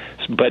them.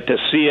 But to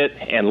see it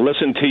and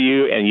listen to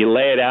you, and you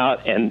lay it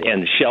out,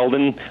 and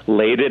Sheldon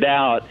laid it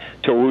out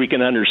to where we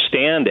can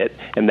understand it,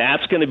 and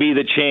that's going to be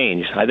the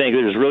change. I think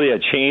there's really a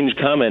change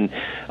coming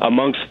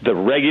amongst the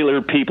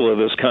regular people of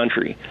this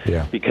country.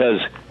 Yeah.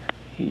 Because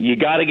you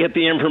got to get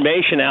the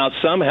information out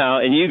somehow,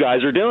 and you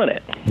guys are doing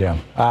it. Yeah.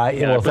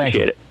 Well, thank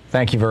you.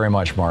 Thank you very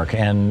much, Mark,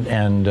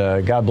 and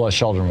God bless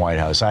Sheldon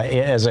Whitehouse.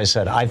 As I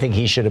said, I think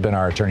he should have been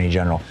our Attorney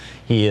General.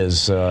 He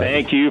is.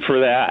 Thank you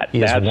for that.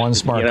 He is one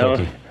smart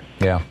cookie.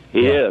 Yeah.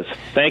 He is.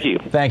 Thank you.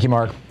 Thank you,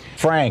 Mark.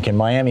 Frank in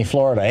Miami,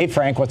 Florida. Hey,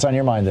 Frank, what's on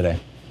your mind today?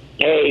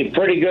 Hey,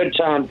 pretty good,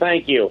 Tom.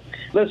 Thank you.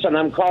 Listen,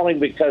 I'm calling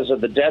because of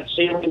the debt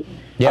ceiling.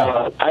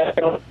 Yeah. I don't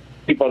know if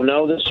people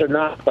know this or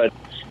not, but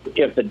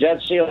if the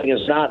debt ceiling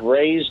is not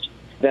raised,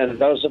 then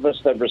those of us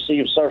that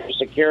receive Social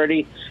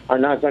Security are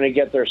not going to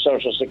get their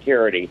Social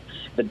Security.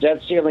 The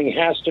debt ceiling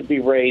has to be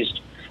raised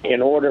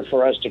in order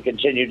for us to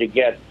continue to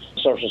get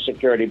Social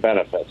Security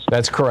benefits.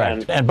 That's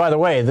correct. And by the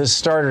way, this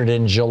started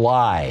in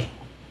July.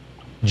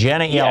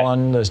 Janet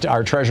Yellen,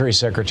 our Treasury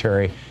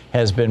Secretary,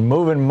 has been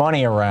moving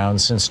money around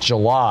since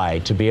July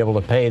to be able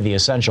to pay the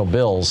essential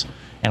bills.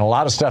 And a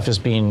lot of stuff is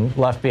being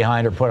left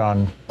behind or put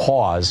on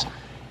pause.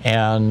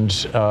 And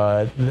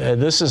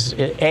this is,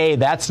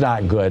 that's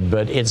not good,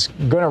 but it's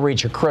going to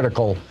reach a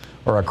critical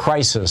or a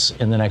crisis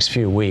in the next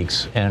few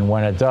weeks. And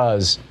when it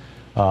does,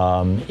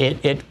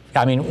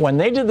 I mean, when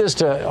they did this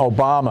to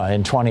Obama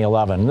in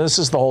 2011, this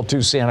is the whole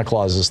two Santa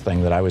Clauses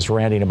thing that I was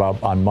ranting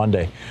about on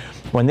Monday.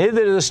 When they did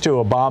this to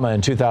Obama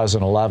in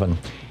 2011,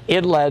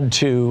 it led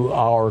to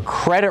our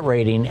credit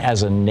rating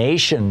as a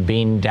nation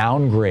being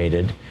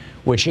downgraded,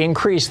 which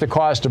increased the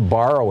cost of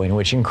borrowing,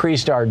 which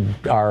increased our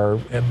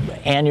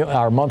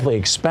monthly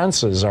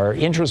expenses, our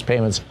interest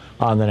payments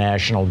on the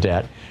national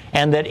debt,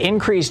 and that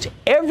increased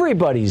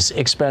everybody's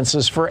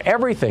expenses for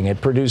everything.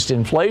 It produced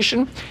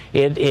inflation.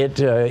 It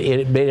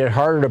made it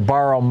harder to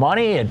borrow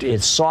money.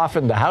 It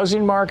softened the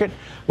housing market,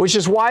 which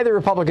is why the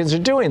Republicans are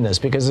doing this,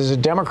 because there's a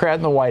Democrat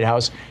in the White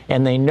House,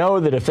 and they know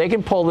that if they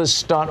can pull this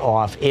stunt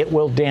off, it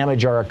will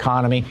damage our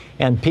economy.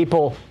 And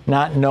people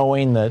not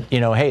knowing that,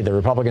 hey, the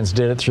Republicans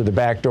did it through the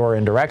back door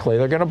indirectly,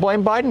 they're going to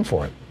blame Biden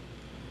for it.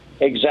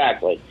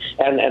 Exactly.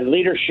 And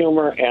Leader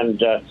Schumer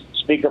and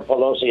Speaker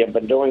Pelosi have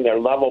been doing their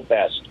level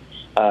best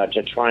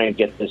to try and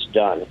get this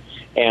done.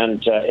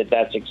 And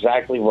that's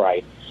exactly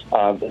right.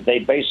 They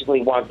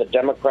basically want the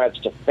Democrats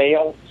to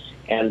fail,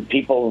 and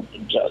people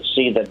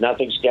see that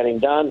nothing's getting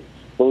done.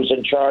 Who's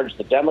in charge?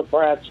 The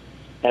Democrats.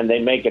 And they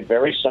make it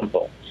very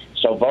simple.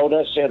 So vote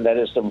us in, that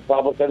is the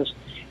Republicans,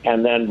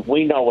 and then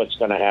we know what's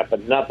going to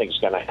happen. Nothing's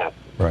going to happen.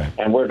 Right.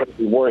 And we're going to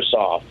be worse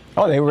off.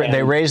 Oh, they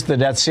raised the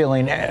debt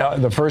ceiling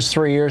the first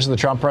 3 years of the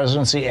Trump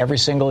presidency. Every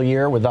single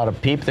year, without a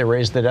peep, they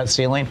raised the debt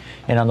ceiling.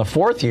 And on the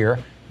fourth year,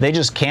 they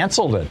just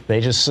canceled it. They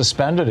just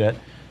suspended it,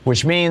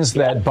 which means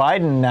that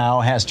Biden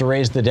now has to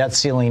raise the debt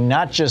ceiling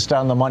not just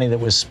on the money that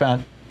was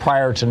spent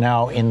prior to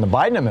now in the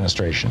Biden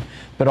administration,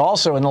 but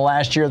also in the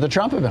last year of the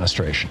Trump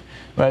administration.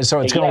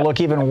 So it's going to look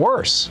even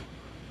worse.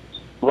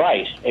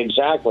 Right,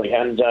 exactly.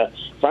 And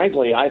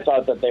frankly, I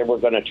thought that they were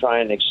going to try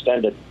and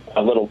extend it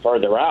a little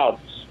further out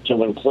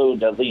to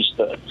include at least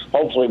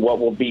hopefully what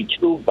will be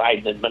two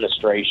Biden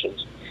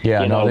administrations.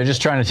 Yeah, they're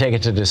just trying to take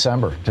it to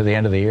December, to the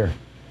end of the year,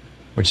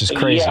 which is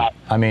crazy. Yeah.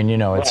 I mean,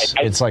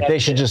 it's like they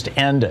should just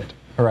end it,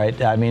 right?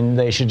 I mean,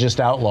 they should just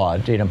outlaw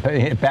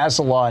it, pass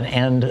a law and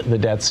end the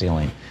debt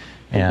ceiling.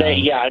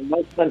 And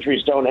most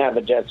countries don't have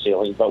a debt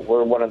ceiling, but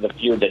we're one of the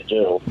few that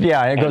do.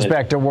 Yeah, it goes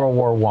back to World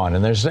War I,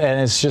 and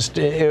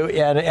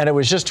it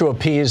was just to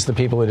appease the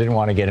people who didn't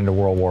want to get into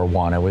World War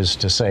I. It was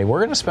to say, we're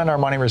going to spend our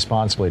money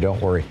responsibly.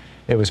 Don't worry.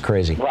 It was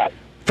crazy. Right.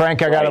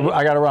 Frank, I got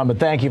to run, but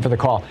thank you for the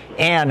call.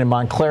 Ann in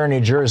Montclair,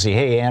 New Jersey.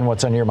 Hey, Ann,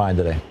 what's on your mind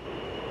today?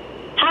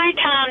 Hi,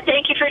 Tom.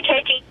 Thank you for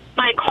taking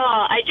my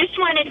call. I just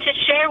wanted to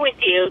share with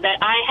you that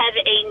I have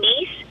a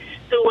niece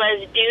who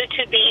was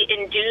due to be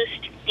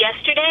induced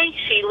yesterday.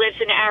 She lives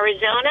in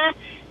Arizona,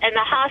 and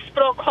the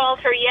hospital called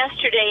her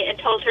yesterday and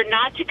told her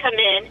not to come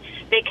in.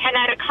 They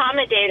cannot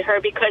accommodate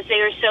her because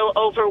they are so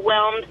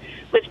overwhelmed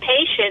with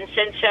patients,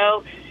 and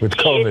so she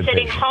is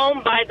sitting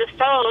home by the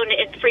phone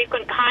in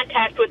frequent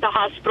contact with the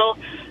hospital,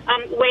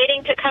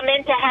 waiting to come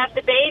in to have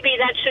the baby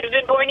that should have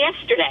been born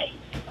yesterday.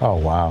 Oh,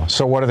 wow.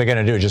 So what are they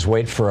going to do? Just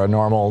wait for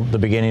the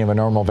beginning of a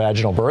normal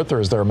vaginal birth, or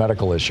is there a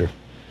medical issue?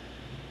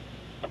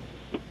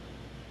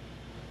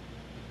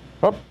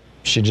 Oh,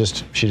 she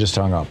just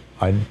hung up.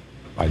 I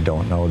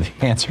don't know the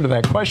answer to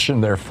that question,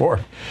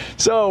 therefore.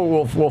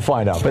 So we'll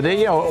find out. But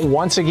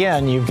once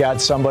again, you've got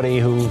somebody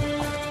who,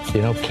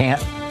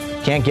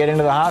 can't get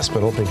into the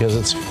hospital because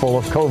it's full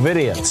of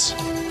COVIDiots.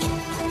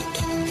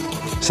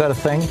 Is that a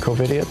thing,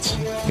 COVIDiots?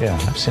 Yeah,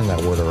 I've seen that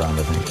word around,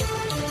 I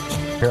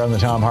think. Here on the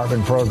Thom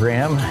Hartmann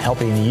program,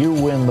 helping you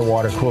win the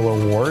water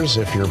cooler wars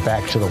if you're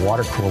back to the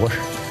water cooler.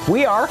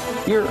 We are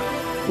here.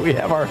 We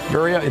have our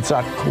it's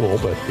not cool,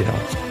 but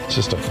it's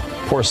just a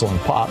porcelain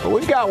pot, but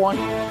we've got one.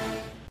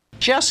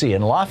 Jesse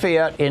in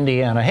Lafayette,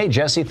 Indiana. Hey,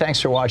 Jesse, thanks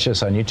for watching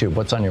us on YouTube.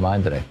 What's on your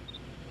mind today?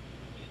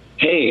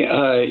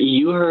 Hey,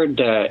 you heard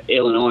that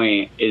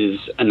Illinois is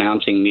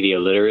announcing media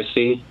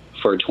literacy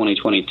for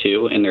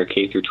 2022 in their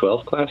K through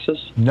 12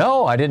 classes?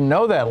 No, I didn't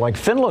know that, like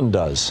Finland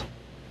does.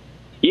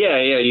 Yeah,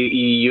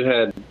 you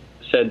had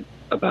said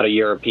about a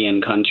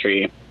European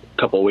country a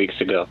couple of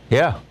weeks ago.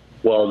 Yeah.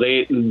 Well,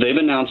 they've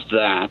announced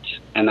that,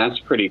 and that's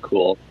pretty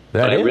cool.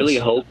 But I really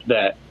hope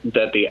that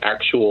the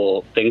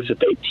actual things that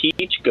they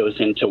teach goes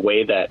into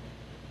ways that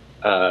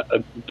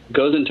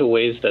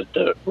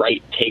the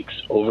right takes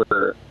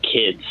over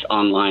kids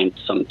online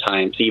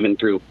sometimes, even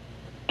through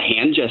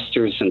hand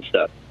gestures and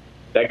stuff.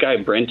 That guy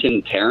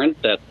Brenton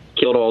Tarrant that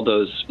killed all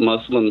those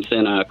Muslims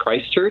in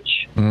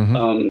Christchurch,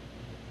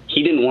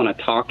 he didn't want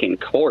to talk in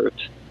court.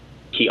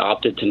 He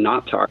opted to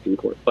not talk in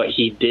court, but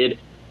he did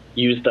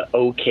use the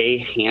OK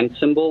hand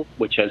symbol,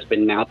 which has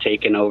been now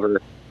taken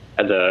over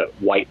as a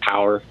white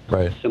power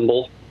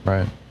symbol.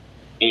 Right.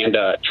 And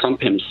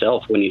Trump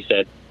himself, when he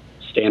said,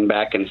 stand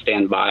back and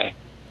stand by,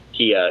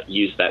 he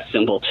used that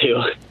symbol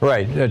too.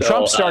 Right.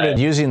 Trump started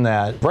using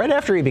that right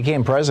after he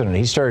became president.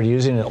 He started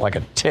using it like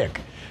a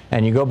tick.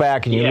 And you go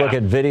back and you look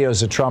at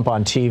videos of Trump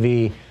on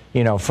TV,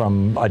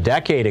 from a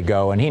decade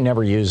ago, and he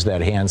never used that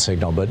hand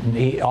signal. But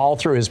all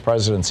through his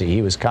presidency,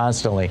 he was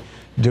constantly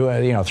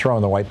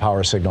throwing the white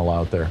power signal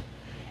out there.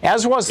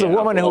 As was the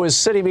woman who was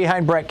sitting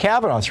behind Brett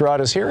Kavanaugh throughout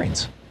his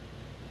hearings.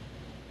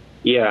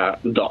 Yeah,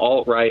 the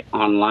alt-right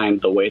online,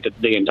 the way that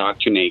they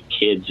indoctrinate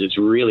kids is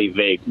really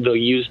vague. They'll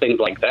use things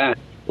like that,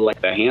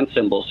 like the hand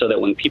symbol, so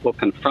that when people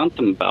confront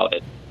them about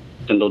it,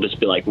 then they'll just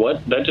be like,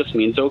 what? That just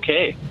means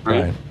okay,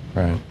 right?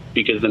 Right.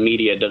 Because the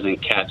media doesn't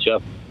catch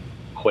up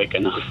quick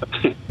enough.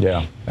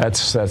 Yeah,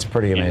 that's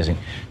pretty amazing.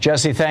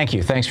 Jesse, thank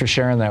you. Thanks for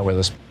sharing that with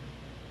us.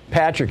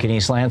 Patrick in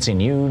East Lansing,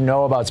 you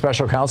know about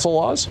special counsel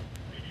laws?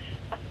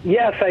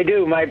 Yes, I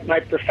do. My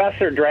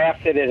professor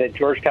drafted it at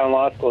Georgetown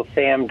Law School,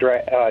 Sam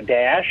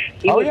Dash.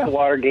 He was the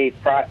Watergate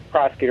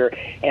prosecutor,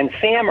 and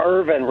Sam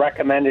Ervin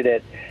recommended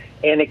it,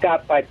 and it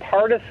got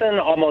bipartisan,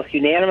 almost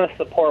unanimous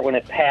support when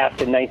it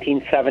passed in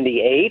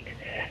 1978.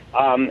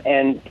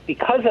 And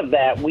because of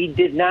that, we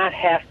did not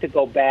have to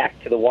go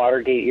back to the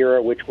Watergate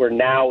era, which we're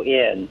now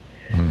in.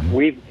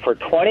 For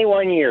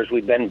 21 years,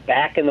 we've been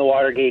back in the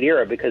Watergate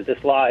era because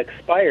this law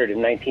expired in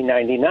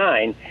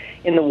 1999.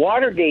 In the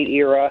Watergate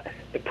era,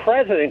 the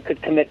president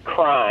could commit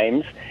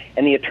crimes,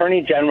 and the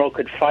attorney general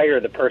could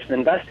fire the person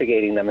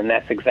investigating them, and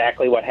that's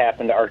exactly what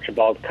happened to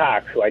Archibald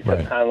Cox, who I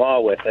took common law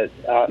with.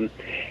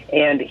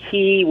 And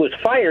he was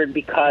fired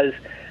because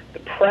the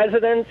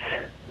president's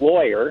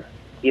lawyer,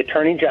 the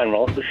attorney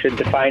general, who should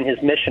define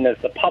his mission as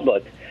the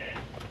public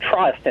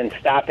trust in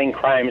stopping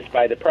crimes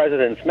by the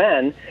president's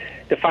men,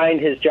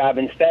 defined his job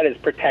instead as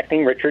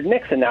protecting Richard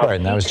Nixon. Now,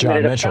 and that was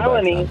John Mitchell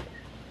back then.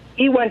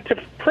 He went to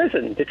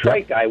prison.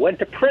 Detroit guy went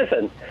to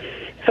prison.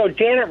 So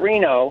Janet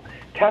Reno,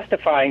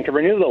 testifying to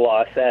renew the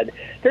law, said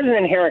there's an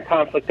inherent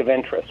conflict of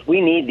interest.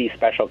 We need these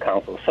special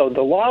counsels. So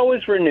the law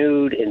was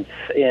renewed in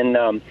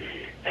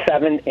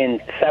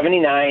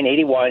 79,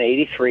 81,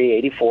 83,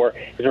 84.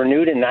 It was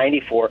renewed in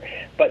 94.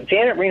 But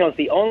Janet Reno is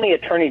the only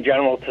attorney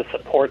general to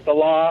support the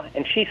law,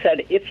 and she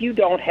said if you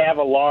don't have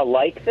a law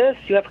like this,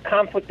 you have a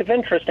conflict of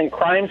interest, and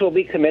crimes will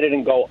be committed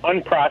and go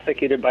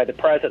unprosecuted by the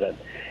president.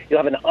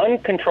 You'll have an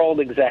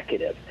uncontrolled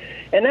executive.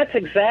 And that's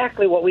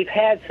exactly what we've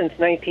had since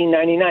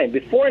 1999.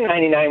 Before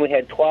 99, we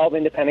had 12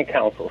 independent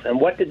counsels.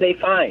 And what did they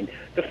find?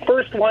 The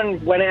first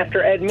one went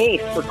after Ed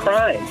Meese for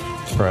crimes.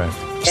 Right.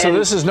 So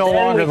this is no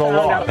longer the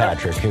law,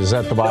 Patrick. Is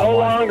that the bottom line? No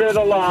longer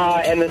the law,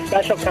 and the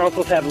special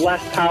counsels have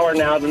less power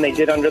now than they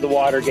did under the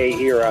Watergate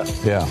era.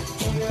 Yeah.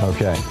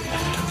 Okay.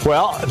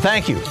 Well,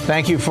 thank you.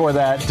 Thank you for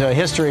that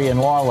history and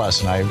law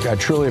lesson. I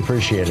truly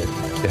appreciate it.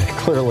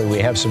 Clearly, we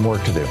have some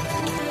work to do.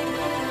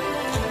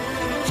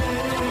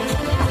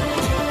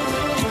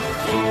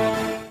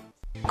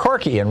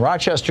 Corky in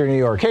Rochester, New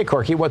York. Hey,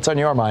 Corky, what's on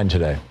your mind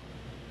today?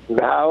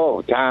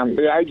 No, Tom,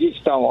 I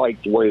just don't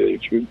like the way they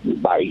treat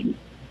Biden.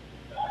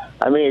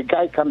 I mean, a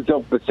guy comes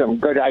up with some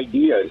good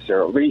ideas,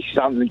 or at least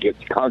something gets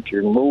the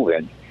country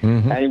moving,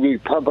 and the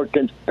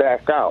Republicans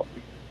back out.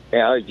 You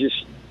know,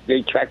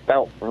 they checked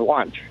out for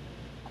lunch.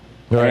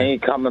 Right. They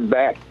ain't coming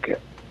back.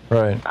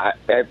 Right.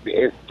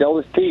 If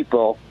those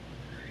people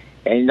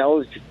in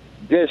those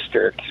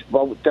districts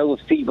vote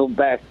those people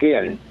back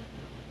in,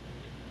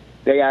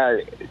 they are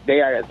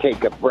to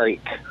take a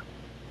break.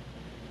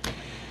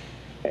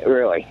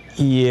 Really.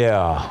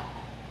 Yeah.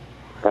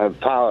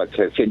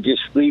 Politics, and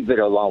just leave it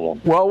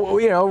alone. Well,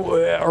 you know,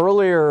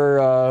 earlier,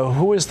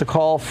 who was the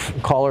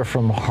caller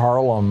from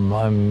Harlem?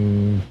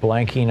 I'm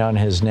blanking on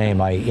his name.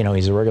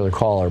 He's a regular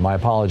caller. My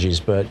apologies,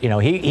 but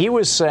he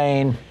was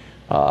saying,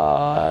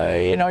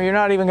 you're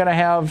not even going to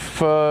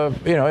have,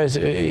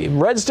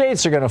 red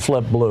states are going to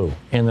flip blue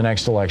in the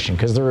next election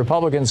because the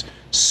Republicans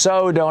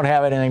don't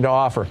have anything to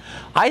offer.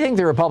 I think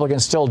the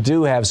Republicans still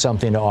do have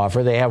something to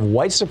offer. They have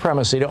white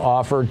supremacy to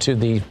offer to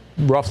the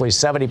roughly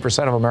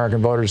 70% of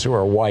American voters who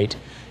are white,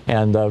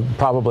 and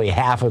probably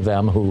half of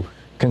them who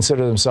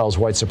consider themselves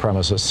white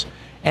supremacists.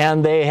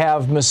 And they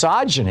have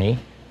misogyny.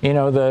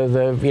 We're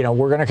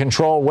going to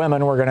control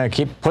women. We're going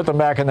to put them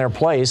back in their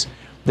place.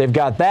 They've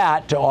got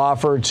that to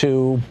offer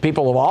to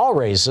people of all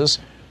races,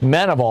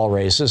 men of all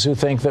races, who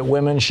think that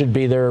women should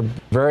be their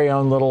very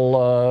own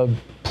little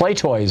play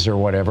toys or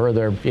whatever.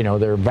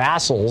 They're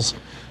vassals,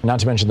 not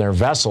to mention their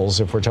vessels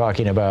if we're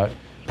talking about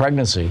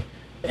pregnancy.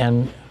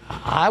 And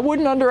I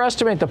wouldn't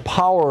underestimate the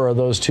power of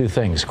those two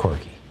things,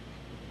 Corky.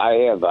 I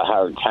have a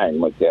hard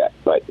time with that,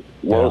 but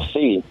we'll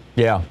see.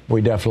 Yeah,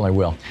 we definitely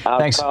will.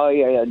 I'll call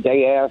you a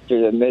day after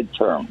the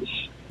midterms.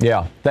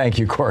 Yeah, thank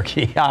you,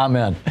 Corky.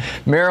 Amen.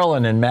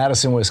 Marilyn in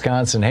Madison,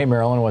 Wisconsin. Hey,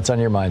 Marilyn, what's on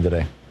your mind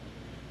today?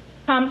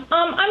 I'm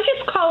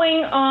just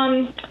calling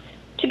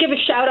to give a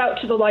shout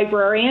out to the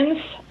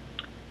librarians.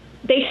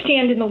 They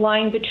stand in the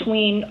line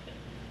between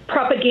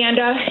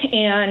propaganda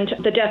and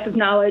the death of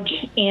knowledge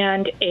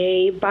and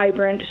a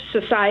vibrant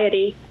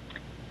society.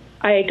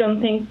 I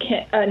don't think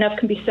enough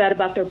can be said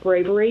about their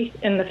bravery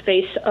in the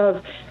face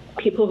of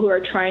people who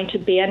are trying to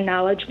ban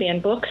knowledge,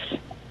 ban books.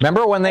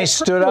 Remember when they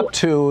stood up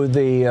to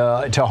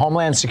to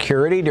Homeland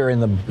Security during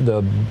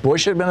the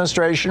Bush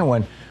administration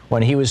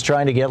when he was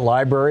trying to get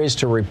libraries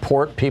to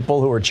report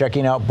people who were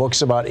checking out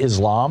books about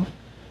Islam?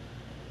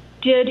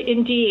 Did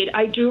indeed.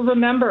 I do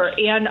remember.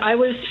 And I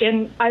lived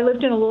in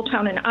a little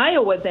town in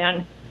Iowa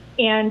then.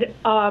 And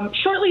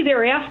shortly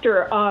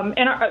thereafter,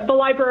 the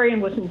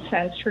librarian was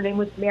incensed. Her name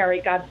was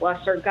Mary, God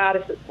bless her,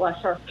 goddesses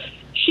bless her.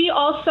 She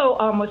also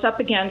was up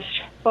against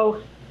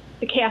both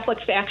the Catholic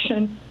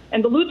faction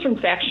and the Lutheran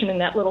faction in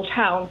that little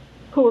town,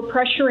 who were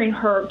pressuring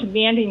her,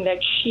 demanding that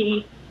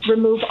she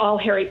remove all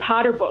Harry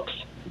Potter books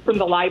from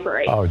the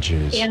library. Oh,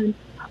 geez. And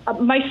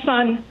my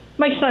son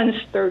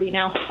is 30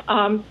 now.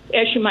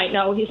 As you might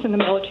know, he's in the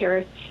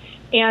military.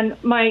 And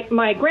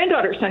my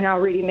granddaughters are now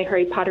reading the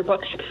Harry Potter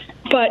books.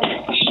 But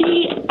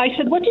I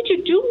said, what did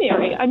you do,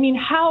 Mary? I mean,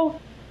 how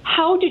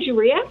did you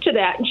react to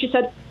that? And she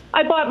said,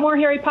 I bought more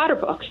Harry Potter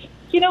books.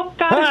 You know,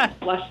 God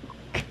bless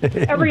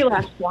them. Every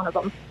last one of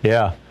them.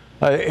 Yeah.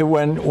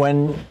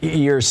 When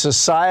your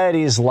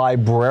society's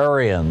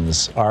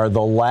librarians are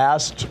the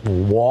last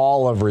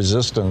wall of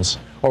resistance,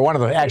 or one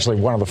of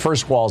the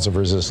first walls of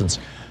resistance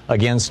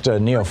against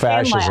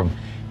neo-fascism,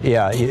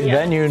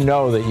 then you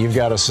know that you've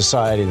got a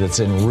society that's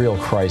in real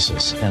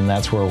crisis, and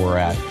that's where we're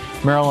at.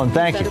 Marilyn,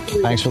 thank you.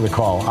 Thanks for the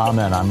call.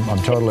 Amen. I'm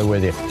totally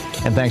with you.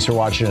 And thanks for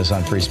watching us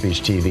on Free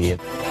Speech TV.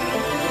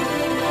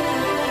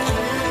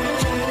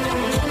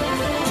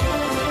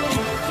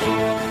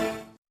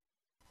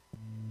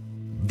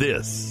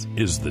 This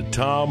is the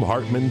Thom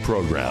Hartmann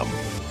Program.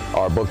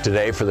 Our book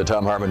today for the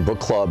Thom Hartmann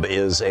Book Club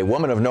is A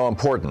Woman of No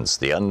Importance,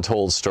 The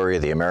Untold Story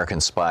of the American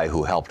Spy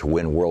Who Helped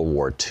Win World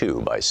War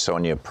II by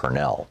Sonia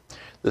Purnell.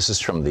 This is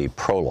from the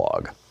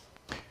prologue.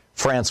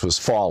 France was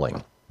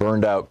falling.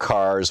 Burned-out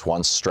cars,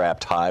 once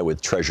strapped high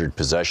with treasured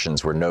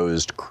possessions, were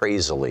nosed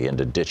crazily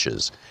into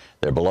ditches.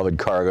 Their beloved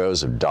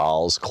cargoes of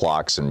dolls,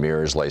 clocks, and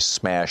mirrors lay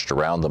smashed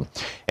around them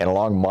and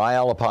along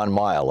mile upon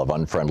mile of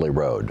unfriendly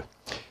road.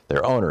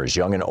 Their owners,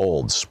 young and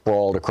old,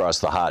 sprawled across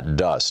the hot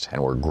dust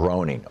and were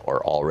groaning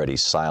or already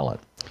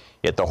silent.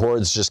 Yet the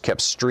hordes just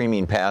kept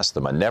streaming past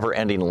them, a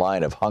never-ending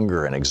line of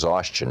hunger and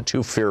exhaustion,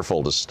 too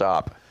fearful to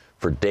stop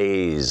for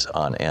days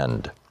on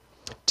end.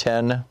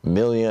 10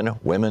 million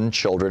women,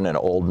 children, and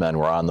old men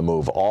were on the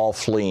move, all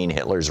fleeing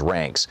Hitler's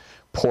ranks,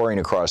 pouring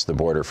across the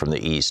border from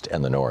the east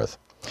and the north.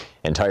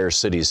 Entire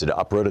cities had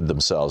uprooted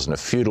themselves in a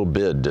futile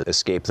bid to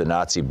escape the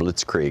Nazi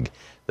blitzkrieg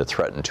that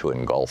threatened to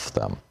engulf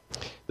them.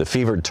 The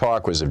fevered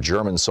talk was of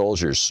German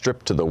soldiers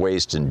stripped to the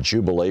waist in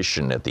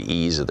jubilation at the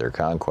ease of their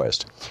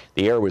conquest.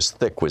 The air was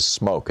thick with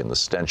smoke and the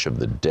stench of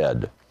the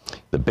dead.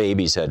 The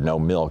babies had no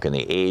milk, and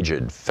the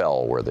aged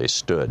fell where they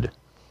stood.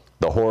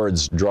 The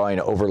hordes, drawing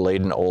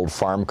overladen old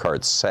farm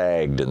carts,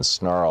 sagged and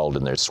snarled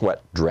in their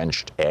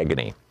sweat-drenched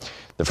agony.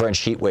 The French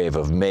heatwave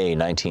of May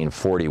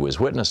 1940 was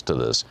witness to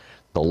this,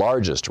 the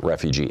largest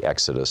refugee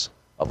exodus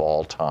of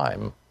all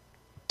time.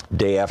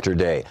 Day after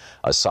day,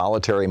 a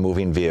solitary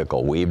moving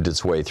vehicle weaved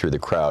its way through the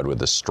crowd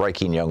with a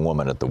striking young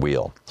woman at the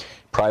wheel.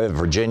 Private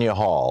Virginia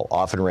Hall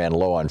often ran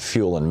low on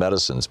fuel and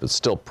medicines, but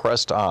still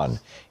pressed on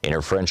in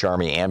her French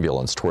Army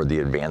ambulance toward the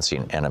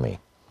advancing enemy.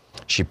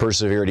 She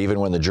persevered even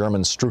when the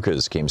German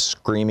Stukas came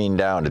screaming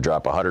down to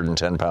drop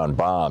 110-pound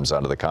bombs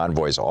onto the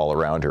convoys all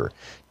around her,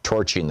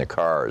 torching the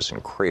cars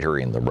and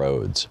cratering the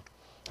roads.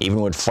 Even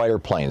when fighter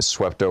planes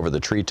swept over the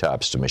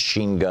treetops to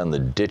machine gun the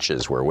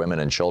ditches where women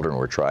and children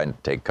were trying to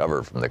take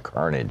cover from the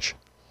carnage.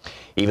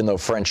 Even though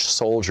French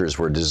soldiers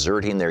were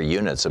deserting their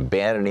units,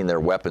 abandoning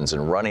their weapons,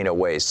 and running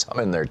away, some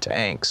in their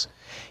tanks.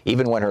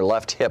 Even when her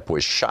left hip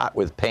was shot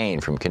with pain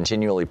from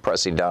continually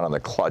pressing down on the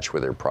clutch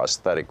with her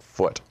prosthetic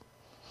foot.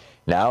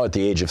 Now, at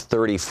the age of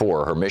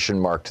 34, her mission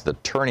marked the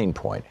turning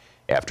point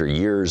after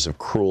years of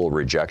cruel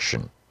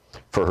rejection.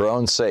 For her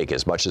own sake,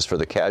 as much as for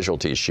the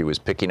casualties she was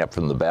picking up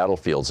from the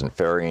battlefields and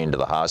ferrying to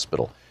the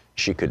hospital,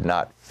 she could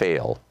not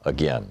fail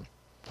again.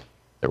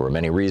 There were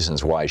many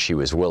reasons why she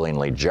was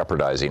willingly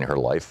jeopardizing her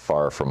life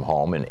far from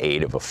home in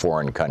aid of a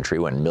foreign country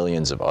when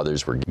millions of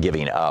others were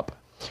giving up.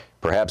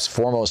 Perhaps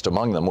foremost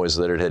among them was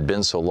that it had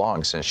been so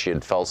long since she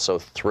had felt so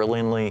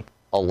thrillingly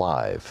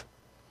alive.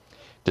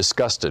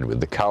 Disgusted with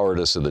the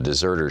cowardice of the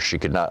deserters, she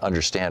could not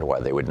understand why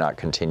they would not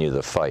continue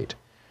the fight.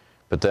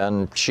 But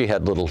then she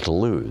had little to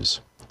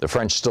lose. The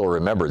French still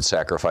remembered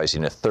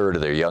sacrificing a third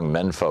of their young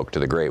menfolk to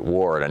the Great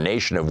War, and a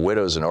nation of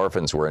widows and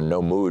orphans were in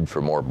no mood for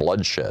more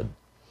bloodshed.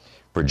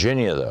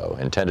 Virginia, though,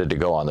 intended to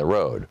go on the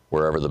road,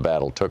 wherever the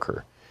battle took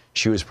her.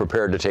 She was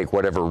prepared to take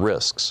whatever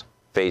risks,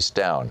 face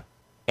down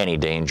any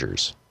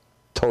dangers.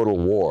 Total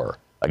war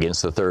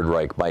against the Third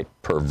Reich might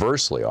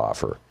perversely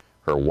offer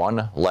her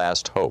one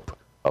last hope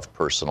of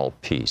personal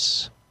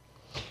peace.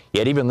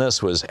 Yet even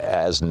this was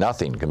as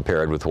nothing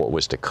compared with what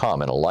was to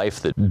come in a life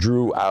that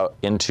drew out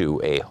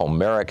into a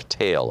Homeric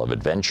tale of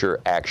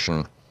adventure,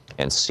 action,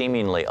 and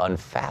seemingly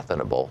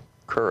unfathomable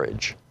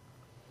courage.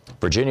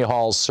 Virginia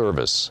Hall's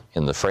service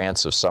in the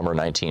France of summer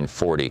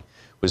 1940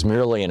 was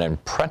merely an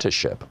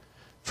apprenticeship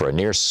for a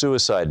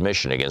near-suicide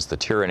mission against the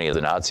tyranny of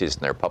the Nazis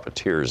and their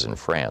puppeteers in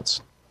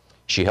France.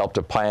 She helped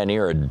to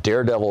pioneer a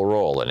daredevil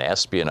role in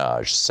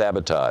espionage,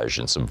 sabotage,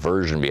 and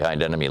subversion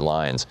behind enemy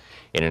lines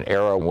in an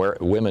era where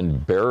women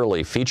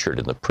barely featured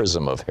in the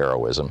prism of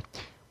heroism,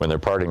 when their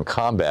part in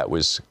combat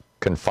was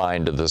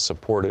confined to the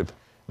supportive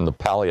and the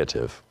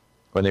palliative,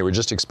 when they were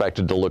just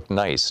expected to look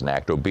nice and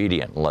act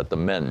obedient and let the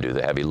men do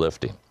the heavy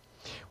lifting,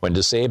 when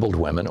disabled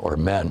women or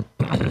men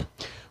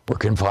were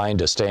confined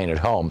to staying at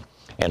home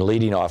and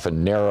leading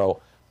often narrow,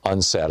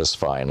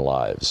 unsatisfying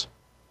lives.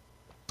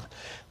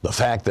 The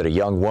fact that a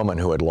young woman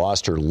who had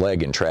lost her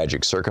leg in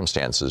tragic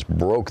circumstances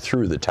broke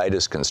through the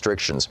tightest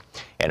constrictions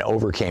and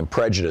overcame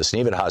prejudice and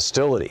even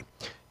hostility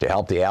to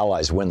help the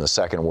Allies win the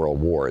Second World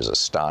War is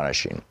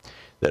astonishing.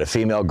 That a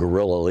female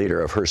guerrilla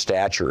leader of her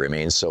stature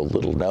remains so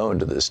little known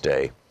to this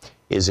day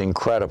is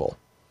incredible.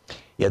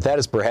 Yet that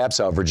is perhaps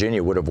how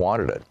Virginia would have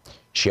wanted it.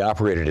 She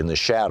operated in the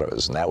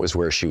shadows, and that was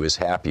where she was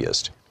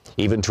happiest,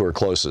 even to her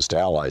closest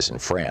allies in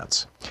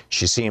France.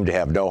 She seemed to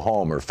have no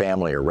home or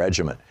family or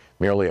regiment,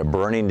 merely a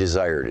burning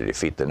desire to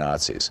defeat the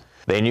Nazis.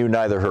 They knew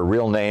neither her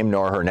real name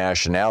nor her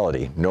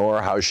nationality,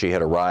 nor how she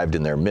had arrived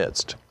in their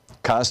midst.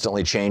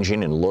 Constantly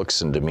changing in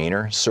looks and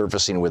demeanor,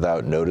 surfacing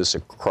without notice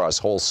across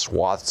whole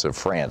swaths of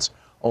France,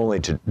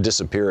 only to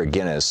disappear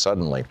again as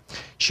suddenly,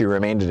 she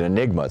remained an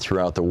enigma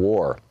throughout the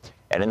war,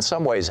 and in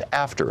some ways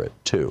after it,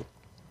 too.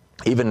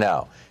 Even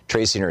now,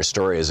 tracing her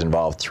story has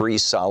involved 3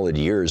 solid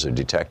years of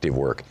detective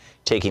work,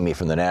 taking me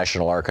from the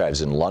National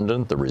Archives in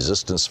London, the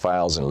Resistance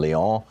Files in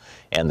Lyon,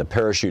 and the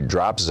parachute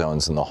drop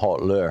zones in the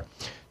Haute-Loire,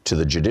 to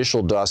the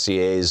judicial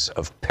dossiers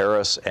of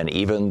Paris and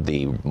even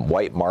the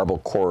white marble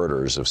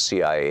corridors of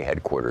CIA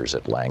headquarters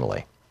at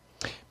Langley.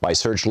 My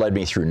search led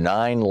me through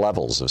 9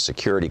 levels of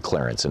security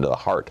clearance into the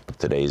heart of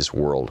today's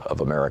world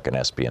of American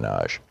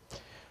espionage.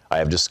 I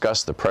have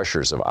discussed the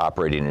pressures of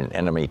operating in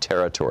enemy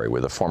territory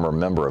with a former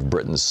member of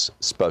Britain's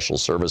special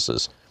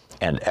services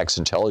and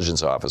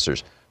ex-intelligence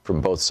officers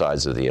from both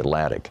sides of the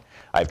Atlantic.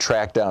 I've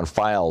tracked down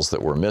files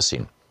that were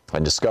missing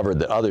and discovered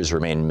that others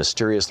remain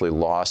mysteriously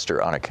lost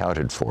or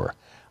unaccounted for.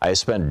 I have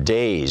spent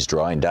days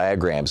drawing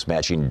diagrams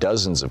matching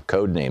dozens of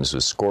code names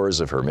with scores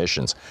of her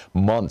missions,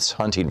 months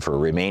hunting for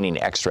remaining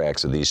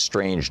extracts of these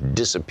strange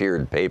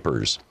disappeared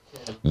papers,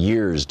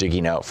 years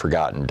digging out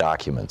forgotten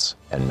documents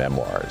and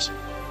memoirs.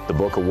 The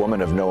book A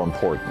Woman of No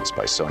Importance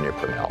by Sonia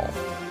Purnell.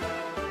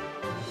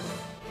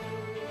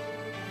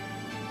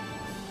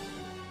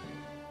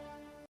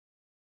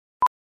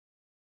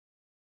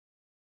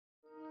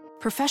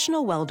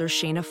 Professional welder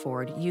Shayna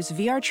Ford used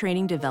VR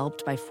training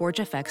developed by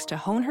ForgeFX to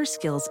hone her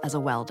skills as a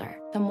welder.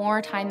 The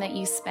more time that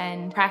you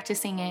spend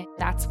practicing it,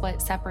 that's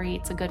what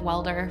separates a good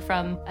welder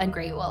from a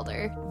great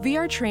welder.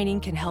 VR training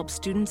can help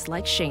students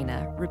like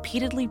Shayna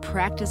repeatedly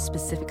practice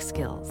specific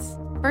skills.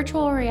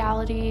 Virtual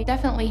reality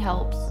definitely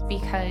helps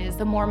because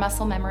the more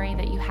muscle memory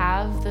that you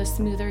have, the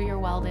smoother your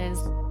weld is.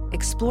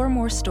 Explore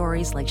more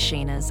stories like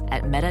Shayna's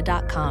at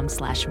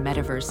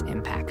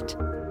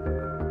meta.com/metaverseimpact.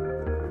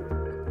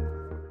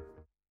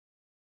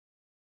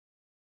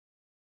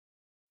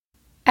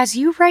 As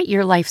you write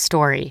your life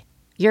story,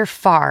 you're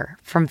far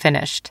from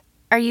finished.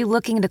 Are you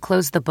looking to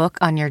close the book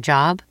on your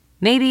job?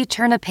 Maybe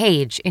turn a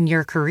page in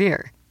your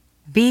career?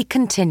 Be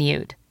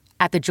continued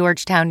at the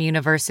Georgetown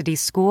University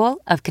School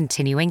of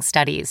Continuing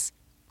Studies.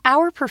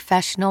 Our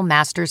professional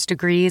master's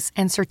degrees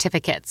and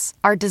certificates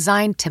are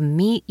designed to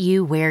meet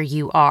you where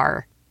you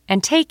are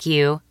and take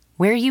you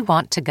where you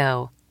want to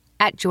go.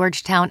 At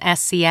Georgetown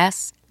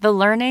SCS, the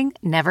learning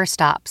never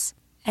stops,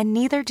 and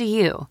neither do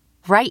you.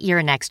 Write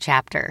your next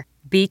chapter.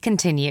 Be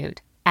continued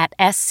at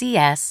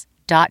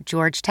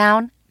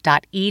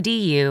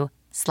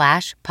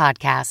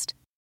scs.georgetown.edu/podcast.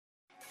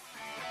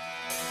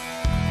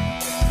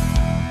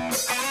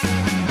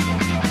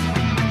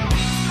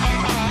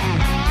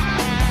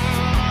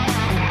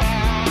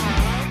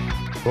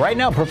 Right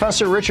now,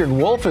 Professor Richard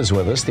Wolff is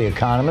with us, the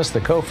economist,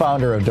 the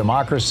co-founder of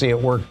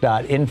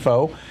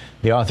democracyatwork.info,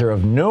 the author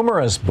of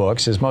numerous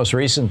books. His most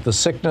recent, The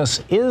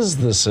Sickness is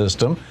the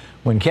System,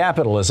 When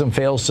Capitalism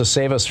Fails to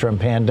Save Us from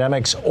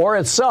Pandemics or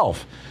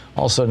Itself.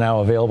 Also now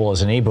available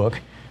as an ebook.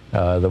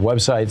 The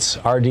websites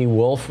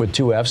rdwolf with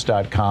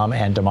 2fs.com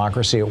and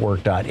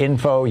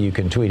democracyatwork.info. You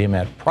can tweet him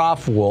at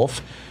Prof.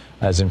 Wolff,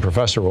 as in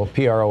Professor Wolff,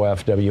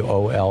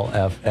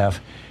 PROFWOLFF.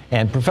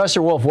 And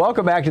Professor Wolff,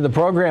 welcome back to the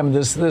program.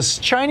 This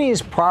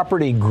Chinese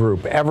property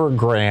group,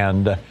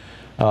 Evergrande,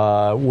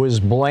 was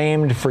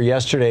blamed for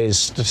yesterday's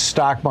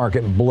stock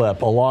market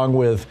blip, along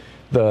with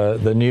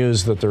the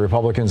news that the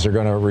Republicans are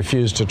going to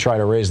refuse to try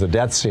to raise the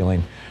debt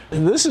ceiling.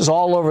 This is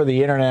all over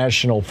the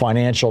international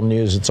financial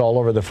news. It's all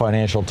over the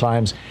Financial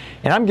Times.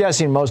 And I'm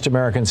guessing most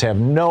Americans have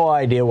no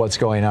idea what's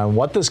going on,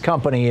 what this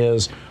company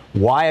is,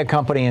 why a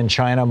company in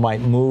China might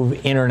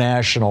move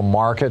international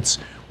markets,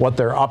 what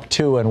they're up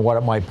to, and what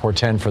it might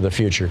portend for the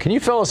future. Can you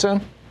fill us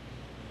in?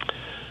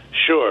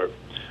 Sure.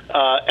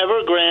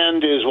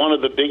 Evergrande is one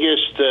of the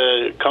biggest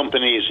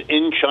companies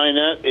in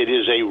China. It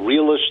is a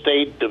real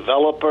estate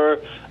developer.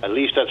 At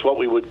least that's what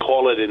we would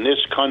call it in this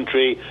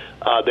country.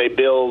 They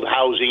build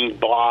housing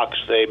blocks.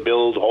 They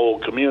build whole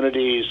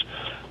communities.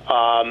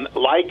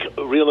 Like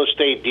real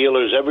estate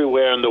dealers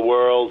everywhere in the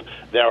world,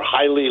 they're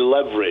highly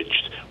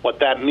leveraged. What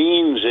that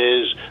means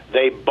is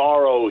they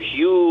borrow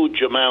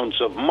huge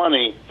amounts of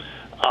money,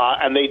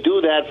 and they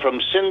do that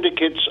from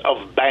syndicates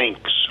of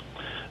banks.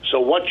 So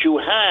what you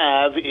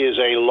have is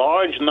a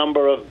large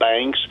number of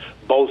banks,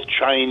 both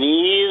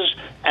Chinese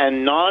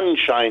and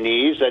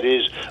non-Chinese, that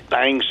is,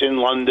 banks in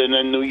London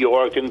and New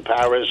York and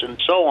Paris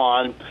and so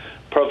on,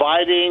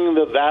 providing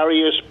the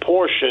various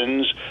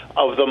portions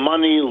of the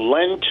money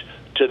lent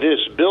to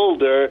this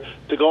builder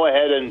to go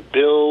ahead and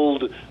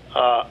build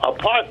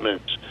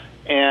apartments.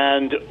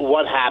 And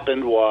what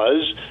happened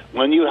was,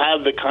 when you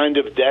have the kind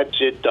of debts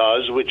it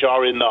does, which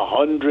are in the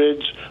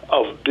hundreds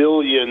of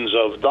billions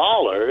of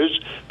dollars,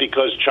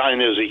 because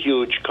China is a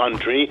huge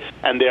country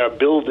and they're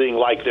building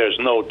like there's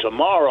no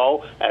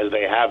tomorrow, as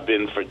they have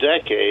been for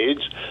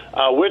decades,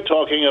 we're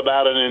talking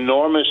about an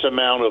enormous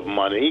amount of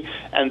money,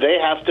 and they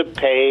have to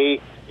pay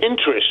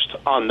interest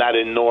on that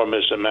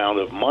enormous amount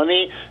of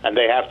money, and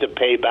they have to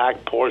pay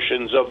back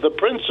portions of the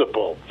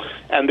principal.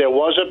 And there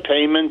was a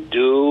payment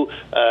due,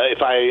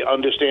 if I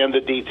understand the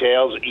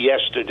details,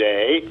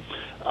 yesterday.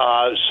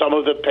 Some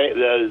of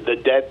the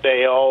debt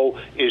they owe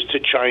is to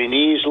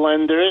Chinese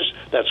lenders.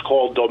 That's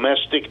called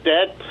domestic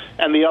debt,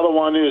 and the other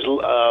one is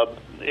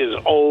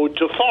owed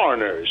to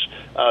foreigners,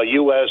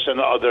 U.S. and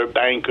other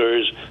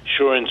bankers,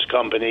 insurance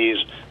companies,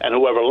 and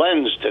whoever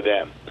lends to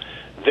them.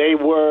 There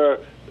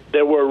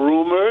were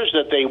rumors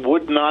that they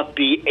would not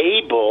be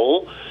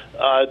able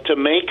to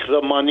make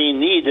the money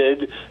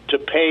needed to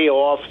pay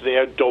off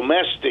their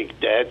domestic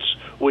debts,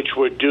 which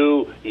were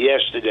due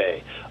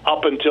yesterday.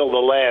 Up until the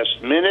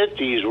last minute,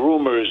 these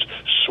rumors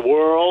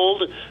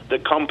swirled. The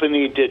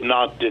company did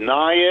not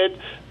deny it.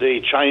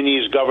 The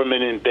Chinese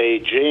government in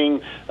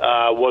Beijing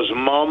was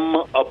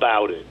mum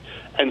about it.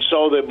 And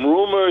so the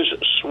rumors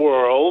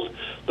swirled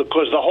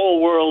because the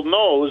whole world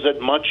knows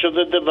that much of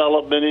the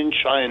development in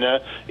China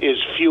is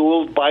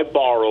fueled by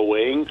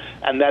borrowing,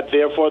 and that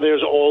therefore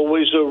there's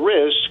always a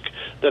risk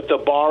that the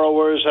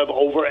borrowers have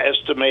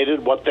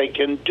overestimated what they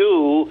can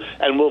do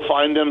and will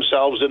find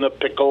themselves in a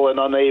pickle and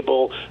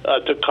unable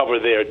to cover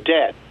their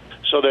debt.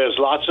 So there's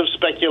lots of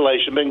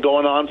speculation been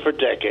going on for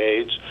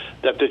decades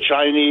that the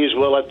Chinese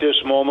will at this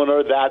moment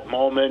or that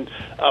moment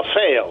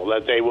fail,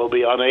 that they will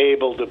be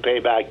unable to pay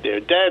back their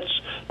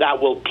debts.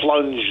 That will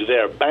plunge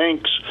their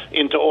banks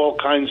into all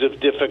kinds of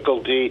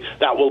difficulty.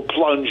 That will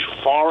plunge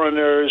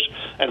foreigners.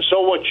 And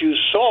so what you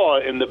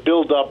saw in the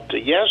build-up to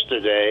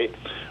yesterday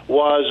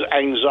was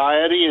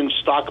anxiety in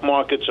stock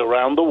markets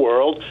around the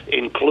world,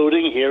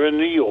 including here in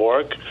New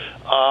York,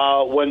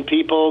 when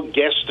people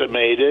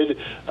guesstimated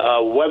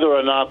whether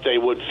or not they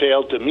would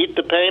fail to meet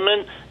the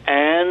payment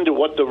and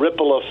what the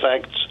ripple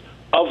effects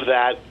of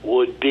that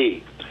would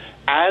be.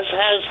 As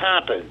has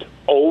happened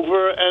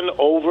over and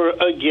over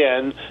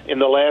again in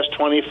the last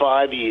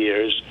 25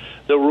 years,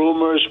 the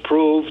rumors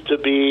proved to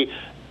be,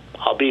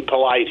 I'll be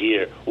polite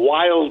here,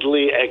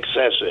 wildly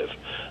excessive.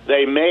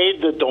 They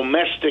made the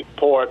domestic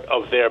port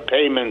of their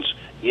payments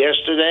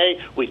yesterday.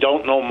 We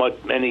don't know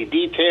many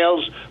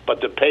details,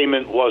 but the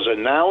payment was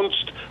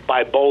announced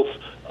by both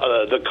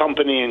the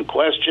company in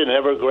question,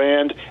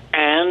 Evergrande,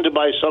 and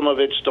by some of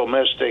its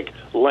domestic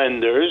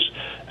lenders.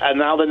 And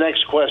now the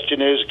next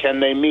question is, can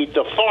they meet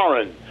the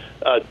foreign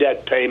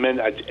debt payment?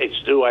 It's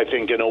due, I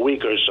think, in a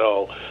week or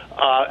so.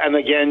 And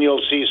again,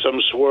 you'll see some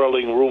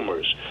swirling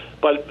rumors.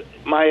 But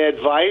my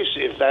advice,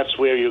 if that's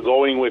where you're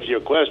going with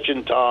your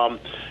question, Tom,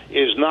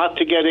 is not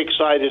to get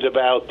excited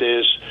about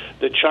this.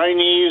 The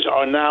Chinese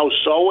are now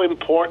so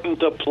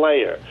important a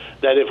player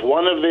that if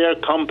one of their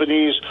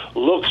companies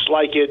looks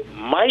like it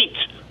might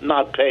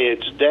not pay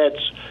its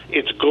debts,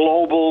 it's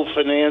global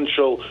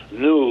financial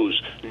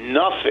news.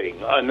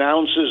 Nothing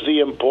announces the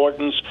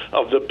importance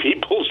of the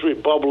People's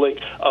Republic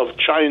of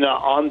China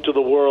onto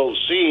the world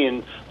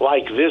scene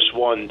like this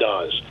one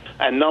does.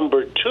 And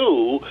number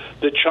two,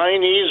 the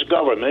Chinese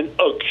government,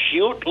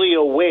 acutely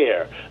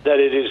aware that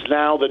it is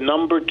now the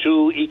number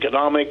two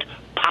economic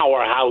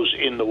powerhouse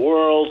in the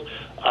world,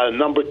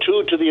 number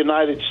two to the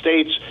United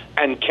States,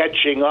 and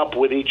catching up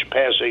with each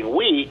passing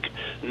week,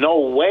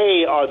 no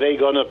way are they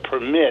going to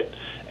permit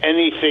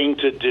anything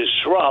to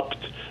disrupt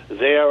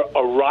their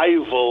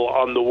arrival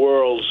on the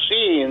world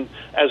scene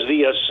as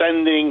the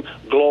ascending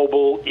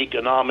global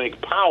economic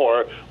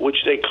power,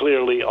 which they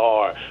clearly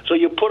are. So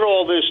you put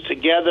all this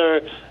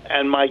together,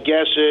 and my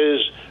guess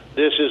is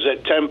this is a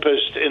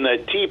tempest in a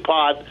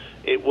teapot.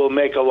 It will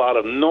make a lot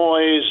of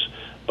noise,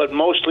 but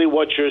mostly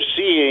what you're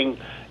seeing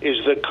is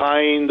the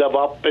kind of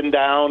up and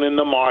down in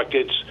the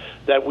markets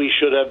that we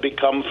should have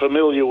become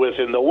familiar with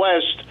in the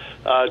West.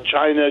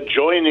 China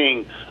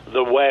joining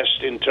the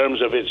West in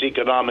terms of its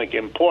economic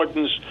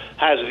importance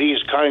has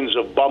these kinds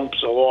of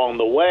bumps along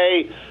the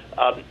way.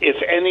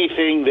 If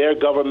anything, their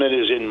government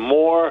is in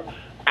more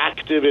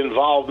active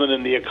involvement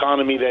in the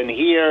economy than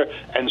here,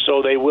 and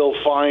so they will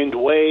find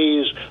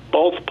ways,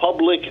 both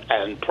public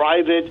and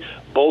private,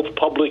 both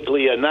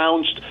publicly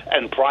announced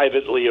and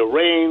privately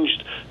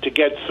arranged, to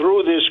get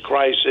through this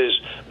crisis,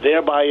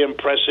 thereby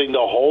impressing the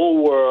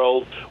whole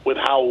world with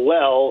how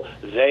well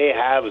they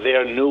have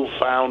their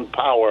newfound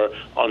power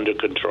under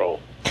control.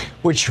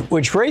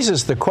 Which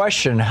raises the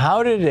question,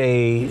 how did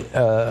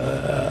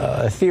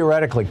a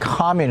theoretically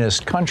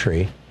communist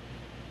country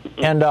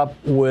end up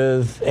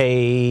with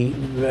a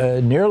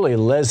nearly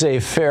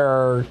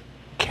laissez-faire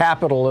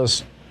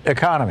capitalist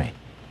economy?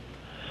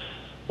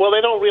 Well,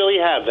 they don't really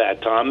have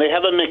that, Tom. They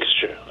have a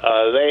mixture.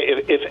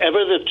 If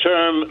ever the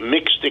term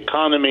mixed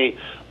economy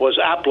was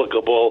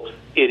applicable,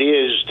 it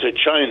is to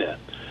China.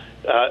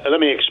 Let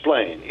me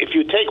explain. If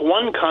you take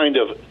one kind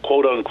of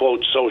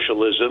quote-unquote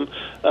socialism,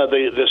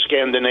 the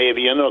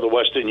Scandinavian or the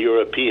Western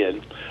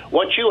European,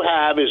 what you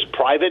have is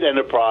private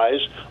enterprise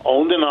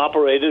owned and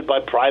operated by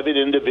private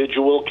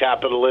individual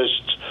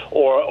capitalists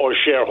or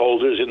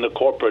shareholders in the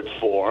corporate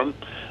form,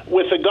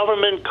 with the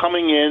government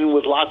coming in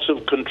with lots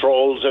of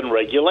controls and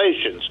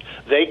regulations.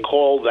 They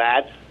call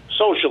that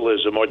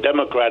socialism or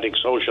democratic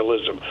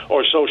socialism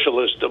or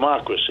socialist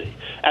democracy.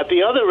 At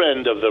the other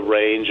end of the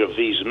range of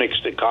these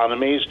mixed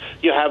economies,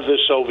 you have the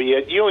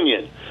Soviet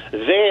Union.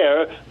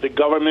 There, the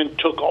government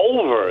took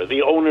over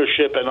the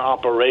ownership and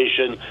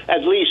operation,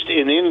 at least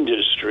in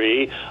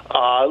industry,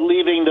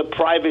 leaving the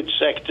private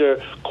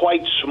sector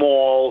quite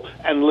small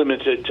and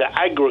limited to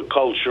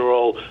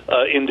agricultural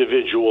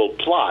individual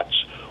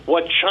plots.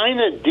 What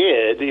China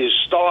did is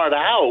start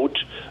out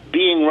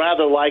being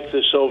rather like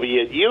the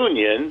Soviet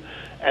Union,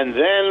 and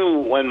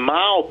then when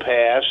Mao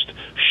passed,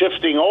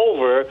 shifting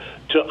over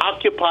to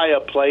occupy a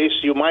place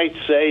you might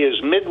say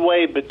is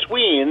midway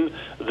between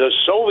the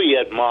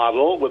Soviet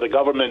model, where the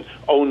government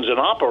owns and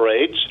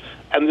operates,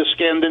 and the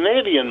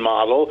Scandinavian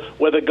model,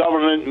 where the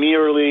government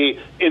merely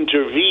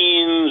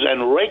intervenes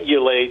and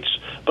regulates,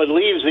 but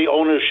leaves the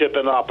ownership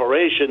and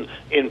operation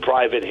in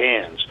private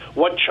hands.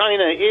 What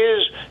China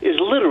is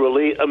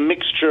literally a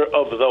mixture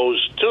of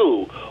those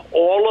two.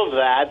 All of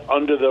that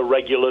under the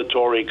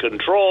regulatory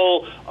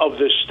control of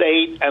the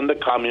state and the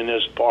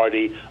Communist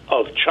Party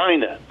of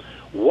China.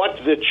 What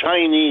the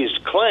Chinese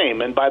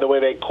claim, and by the way,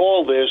 they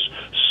call this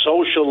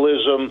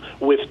socialism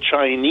with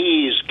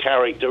Chinese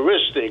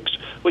characteristics,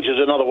 which is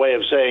another way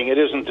of saying it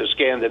isn't the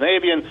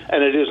Scandinavian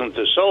and it isn't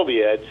the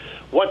Soviet.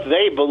 What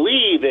they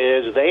believe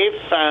is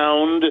they've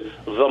found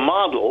the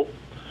model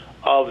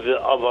of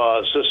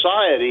a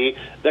society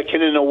that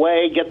can, in a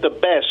way, get the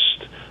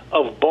best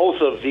of both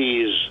of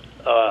these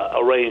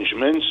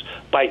arrangements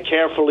by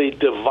carefully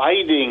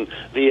dividing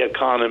the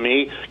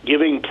economy,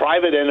 giving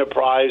private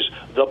enterprise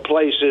the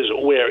places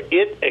where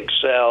it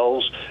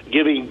excels,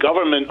 giving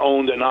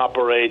government-owned and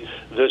operate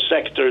the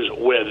sectors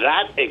where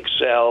that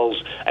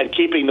excels, and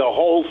keeping the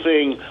whole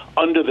thing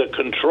under the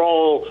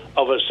control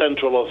of a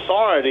central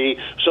authority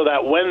so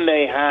that when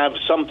they have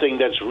something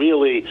that's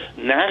really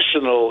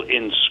national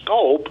in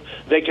scope,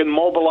 they can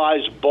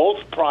mobilize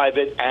both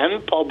private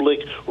and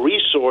public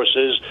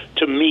resources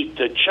to meet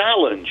the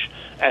challenge.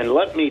 And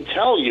let me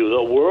tell you,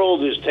 the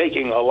world is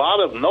taking a lot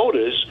of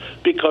notice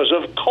because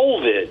of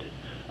COVID.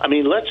 I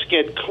mean, let's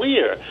get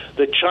clear.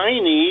 The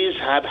Chinese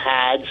have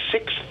had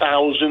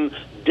 6,000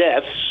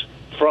 deaths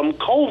from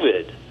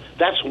COVID.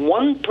 That's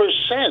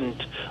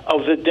 1%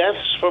 of the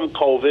deaths from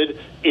COVID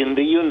in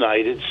the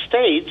United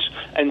States,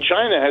 and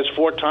China has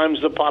 4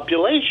 times the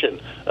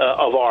population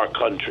of our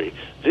country.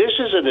 This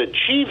is an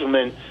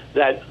achievement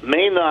that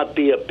may not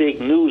be a big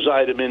news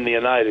item in the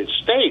United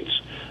States,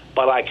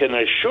 but I can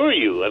assure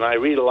you, and I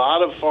read a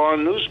lot of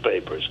foreign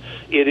newspapers,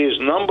 it is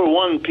number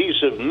one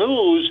piece of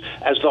news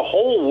as the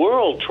whole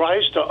world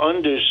tries to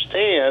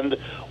understand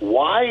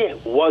why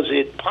was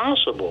it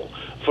possible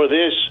for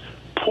this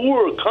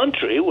poor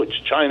country,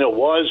 which China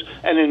was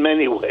and in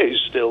many ways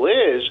still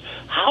is,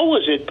 how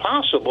was it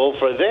possible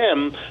for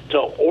them to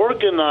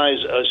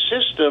organize a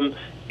system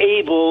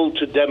able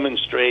to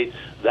demonstrate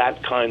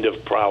that kind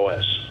of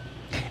prowess?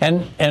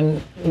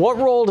 And what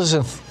role does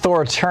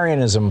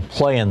authoritarianism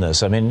play in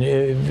this? I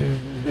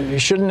mean,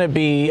 shouldn't it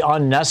be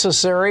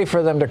unnecessary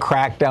for them to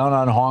crack down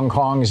on Hong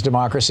Kong's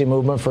democracy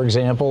movement, for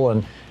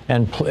example,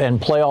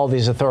 and play all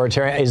these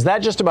authoritarian? Is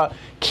that just about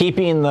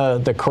keeping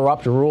the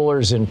corrupt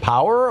rulers in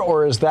power,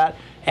 or is that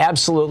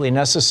absolutely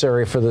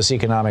necessary for this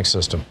economic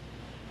system?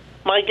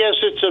 My guess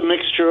it's a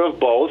mixture of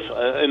both.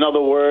 In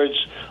other words,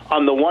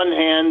 on the one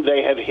hand,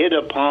 they have hit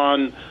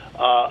upon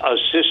a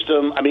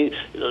system. I mean,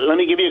 let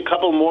me give you a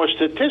couple more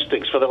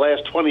statistics. For the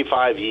last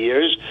 25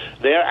 years,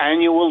 their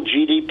annual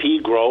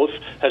GDP growth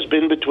has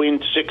been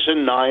between 6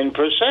 and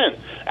 9%.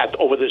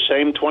 Over the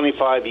same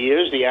 25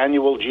 years, the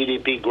annual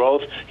GDP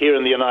growth here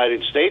in the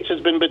United States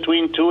has been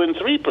between 2 and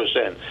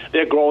 3%.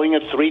 They're growing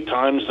at 3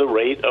 times the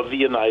rate of the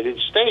United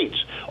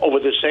States. Over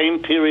the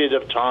same period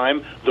of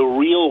time, the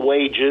real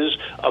wages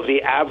of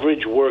the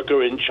average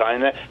worker in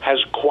China has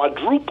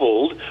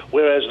quadrupled,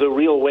 whereas the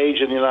real wage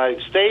in the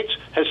United States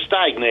has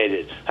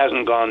stagnated.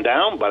 Hasn't gone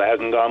down, but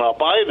hasn't gone up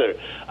either.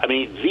 I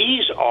mean,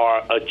 these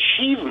are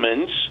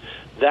achievements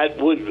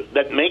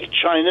that make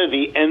China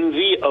the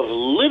envy of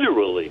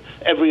literally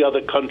every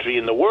other country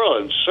in the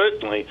world, and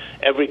certainly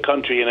every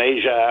country in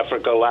Asia,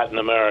 Africa, Latin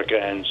America,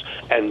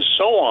 and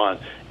so on.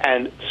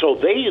 And so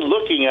they're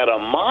looking at a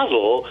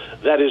model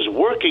that is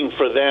working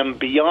for them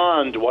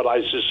beyond what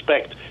I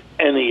suspect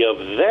any of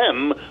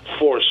them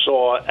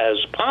foresaw as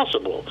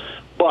possible.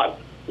 But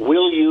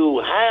will you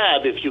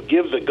have, if you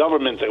give the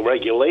government the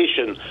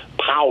regulation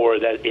power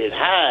that it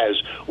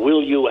has,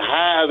 will you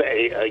have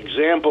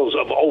examples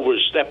of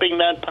overstepping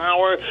that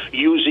power,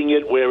 using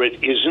it where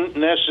it isn't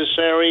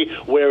necessary,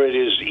 where it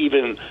is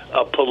even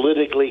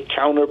politically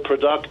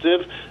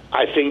counterproductive?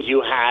 I think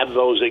you have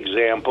those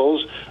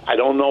examples. I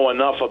don't know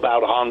enough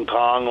about Hong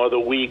Kong or the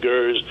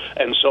Uyghurs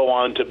and so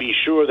on to be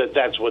sure that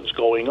that's what's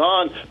going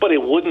on, but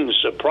it wouldn't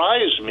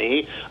surprise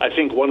me. I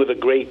think one of the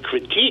great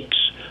critiques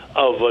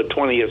of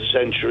 20th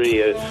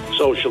century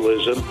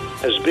socialism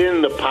has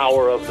been the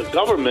power of the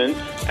government,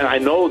 and I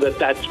know that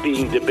that's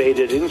being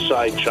debated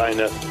inside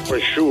China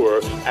for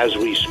sure as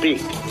we speak.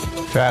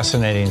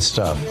 Fascinating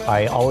stuff.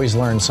 I always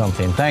learn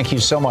something. Thank you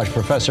so much,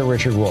 Professor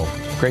Richard Wolff.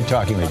 Great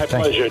talking with you.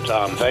 My pleasure,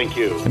 Tom. Thank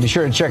you. And be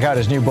sure to check out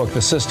his new book,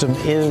 The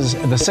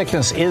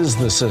Sickness is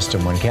the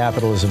System, When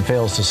Capitalism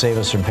Fails to Save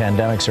Us from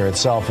Pandemics or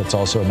Itself. It's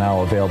also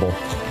now available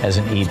as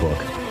an ebook.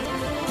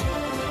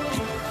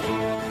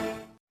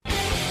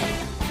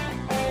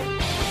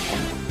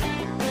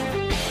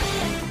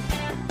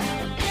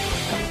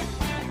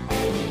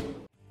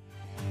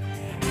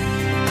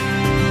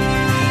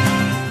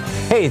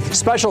 Hey,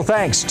 special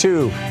thanks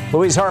to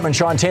Louise Hartman,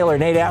 Sean Taylor,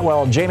 Nate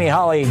Atwell, Jamie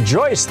Holly,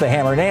 Joyce the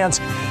Hammer Nance,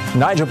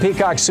 Nigel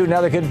Peacock, Sue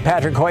Nethergood,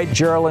 Patrick Hoyt,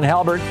 Geraldine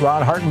Halbert,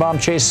 Ron Hartenbaum,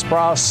 Chase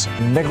Sprouse,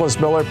 Nicholas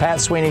Miller, Pat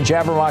Sweeney,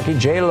 Jabberwocky,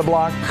 Jay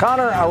LeBlanc,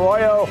 Connor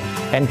Arroyo,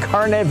 and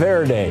Carne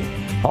Verde.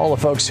 All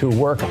the folks who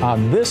work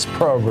on this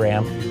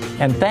program.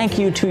 And thank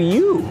you to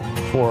you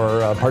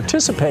for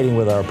participating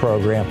with our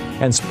program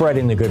and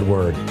spreading the good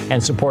word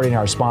and supporting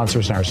our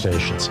sponsors and our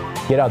stations.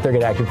 Get out there,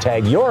 get active,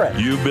 tag, you're it.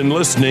 You've been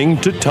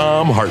listening to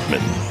Tom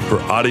Hartman.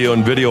 For audio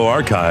and video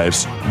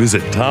archives,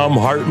 visit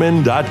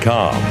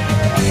tomhartman.com.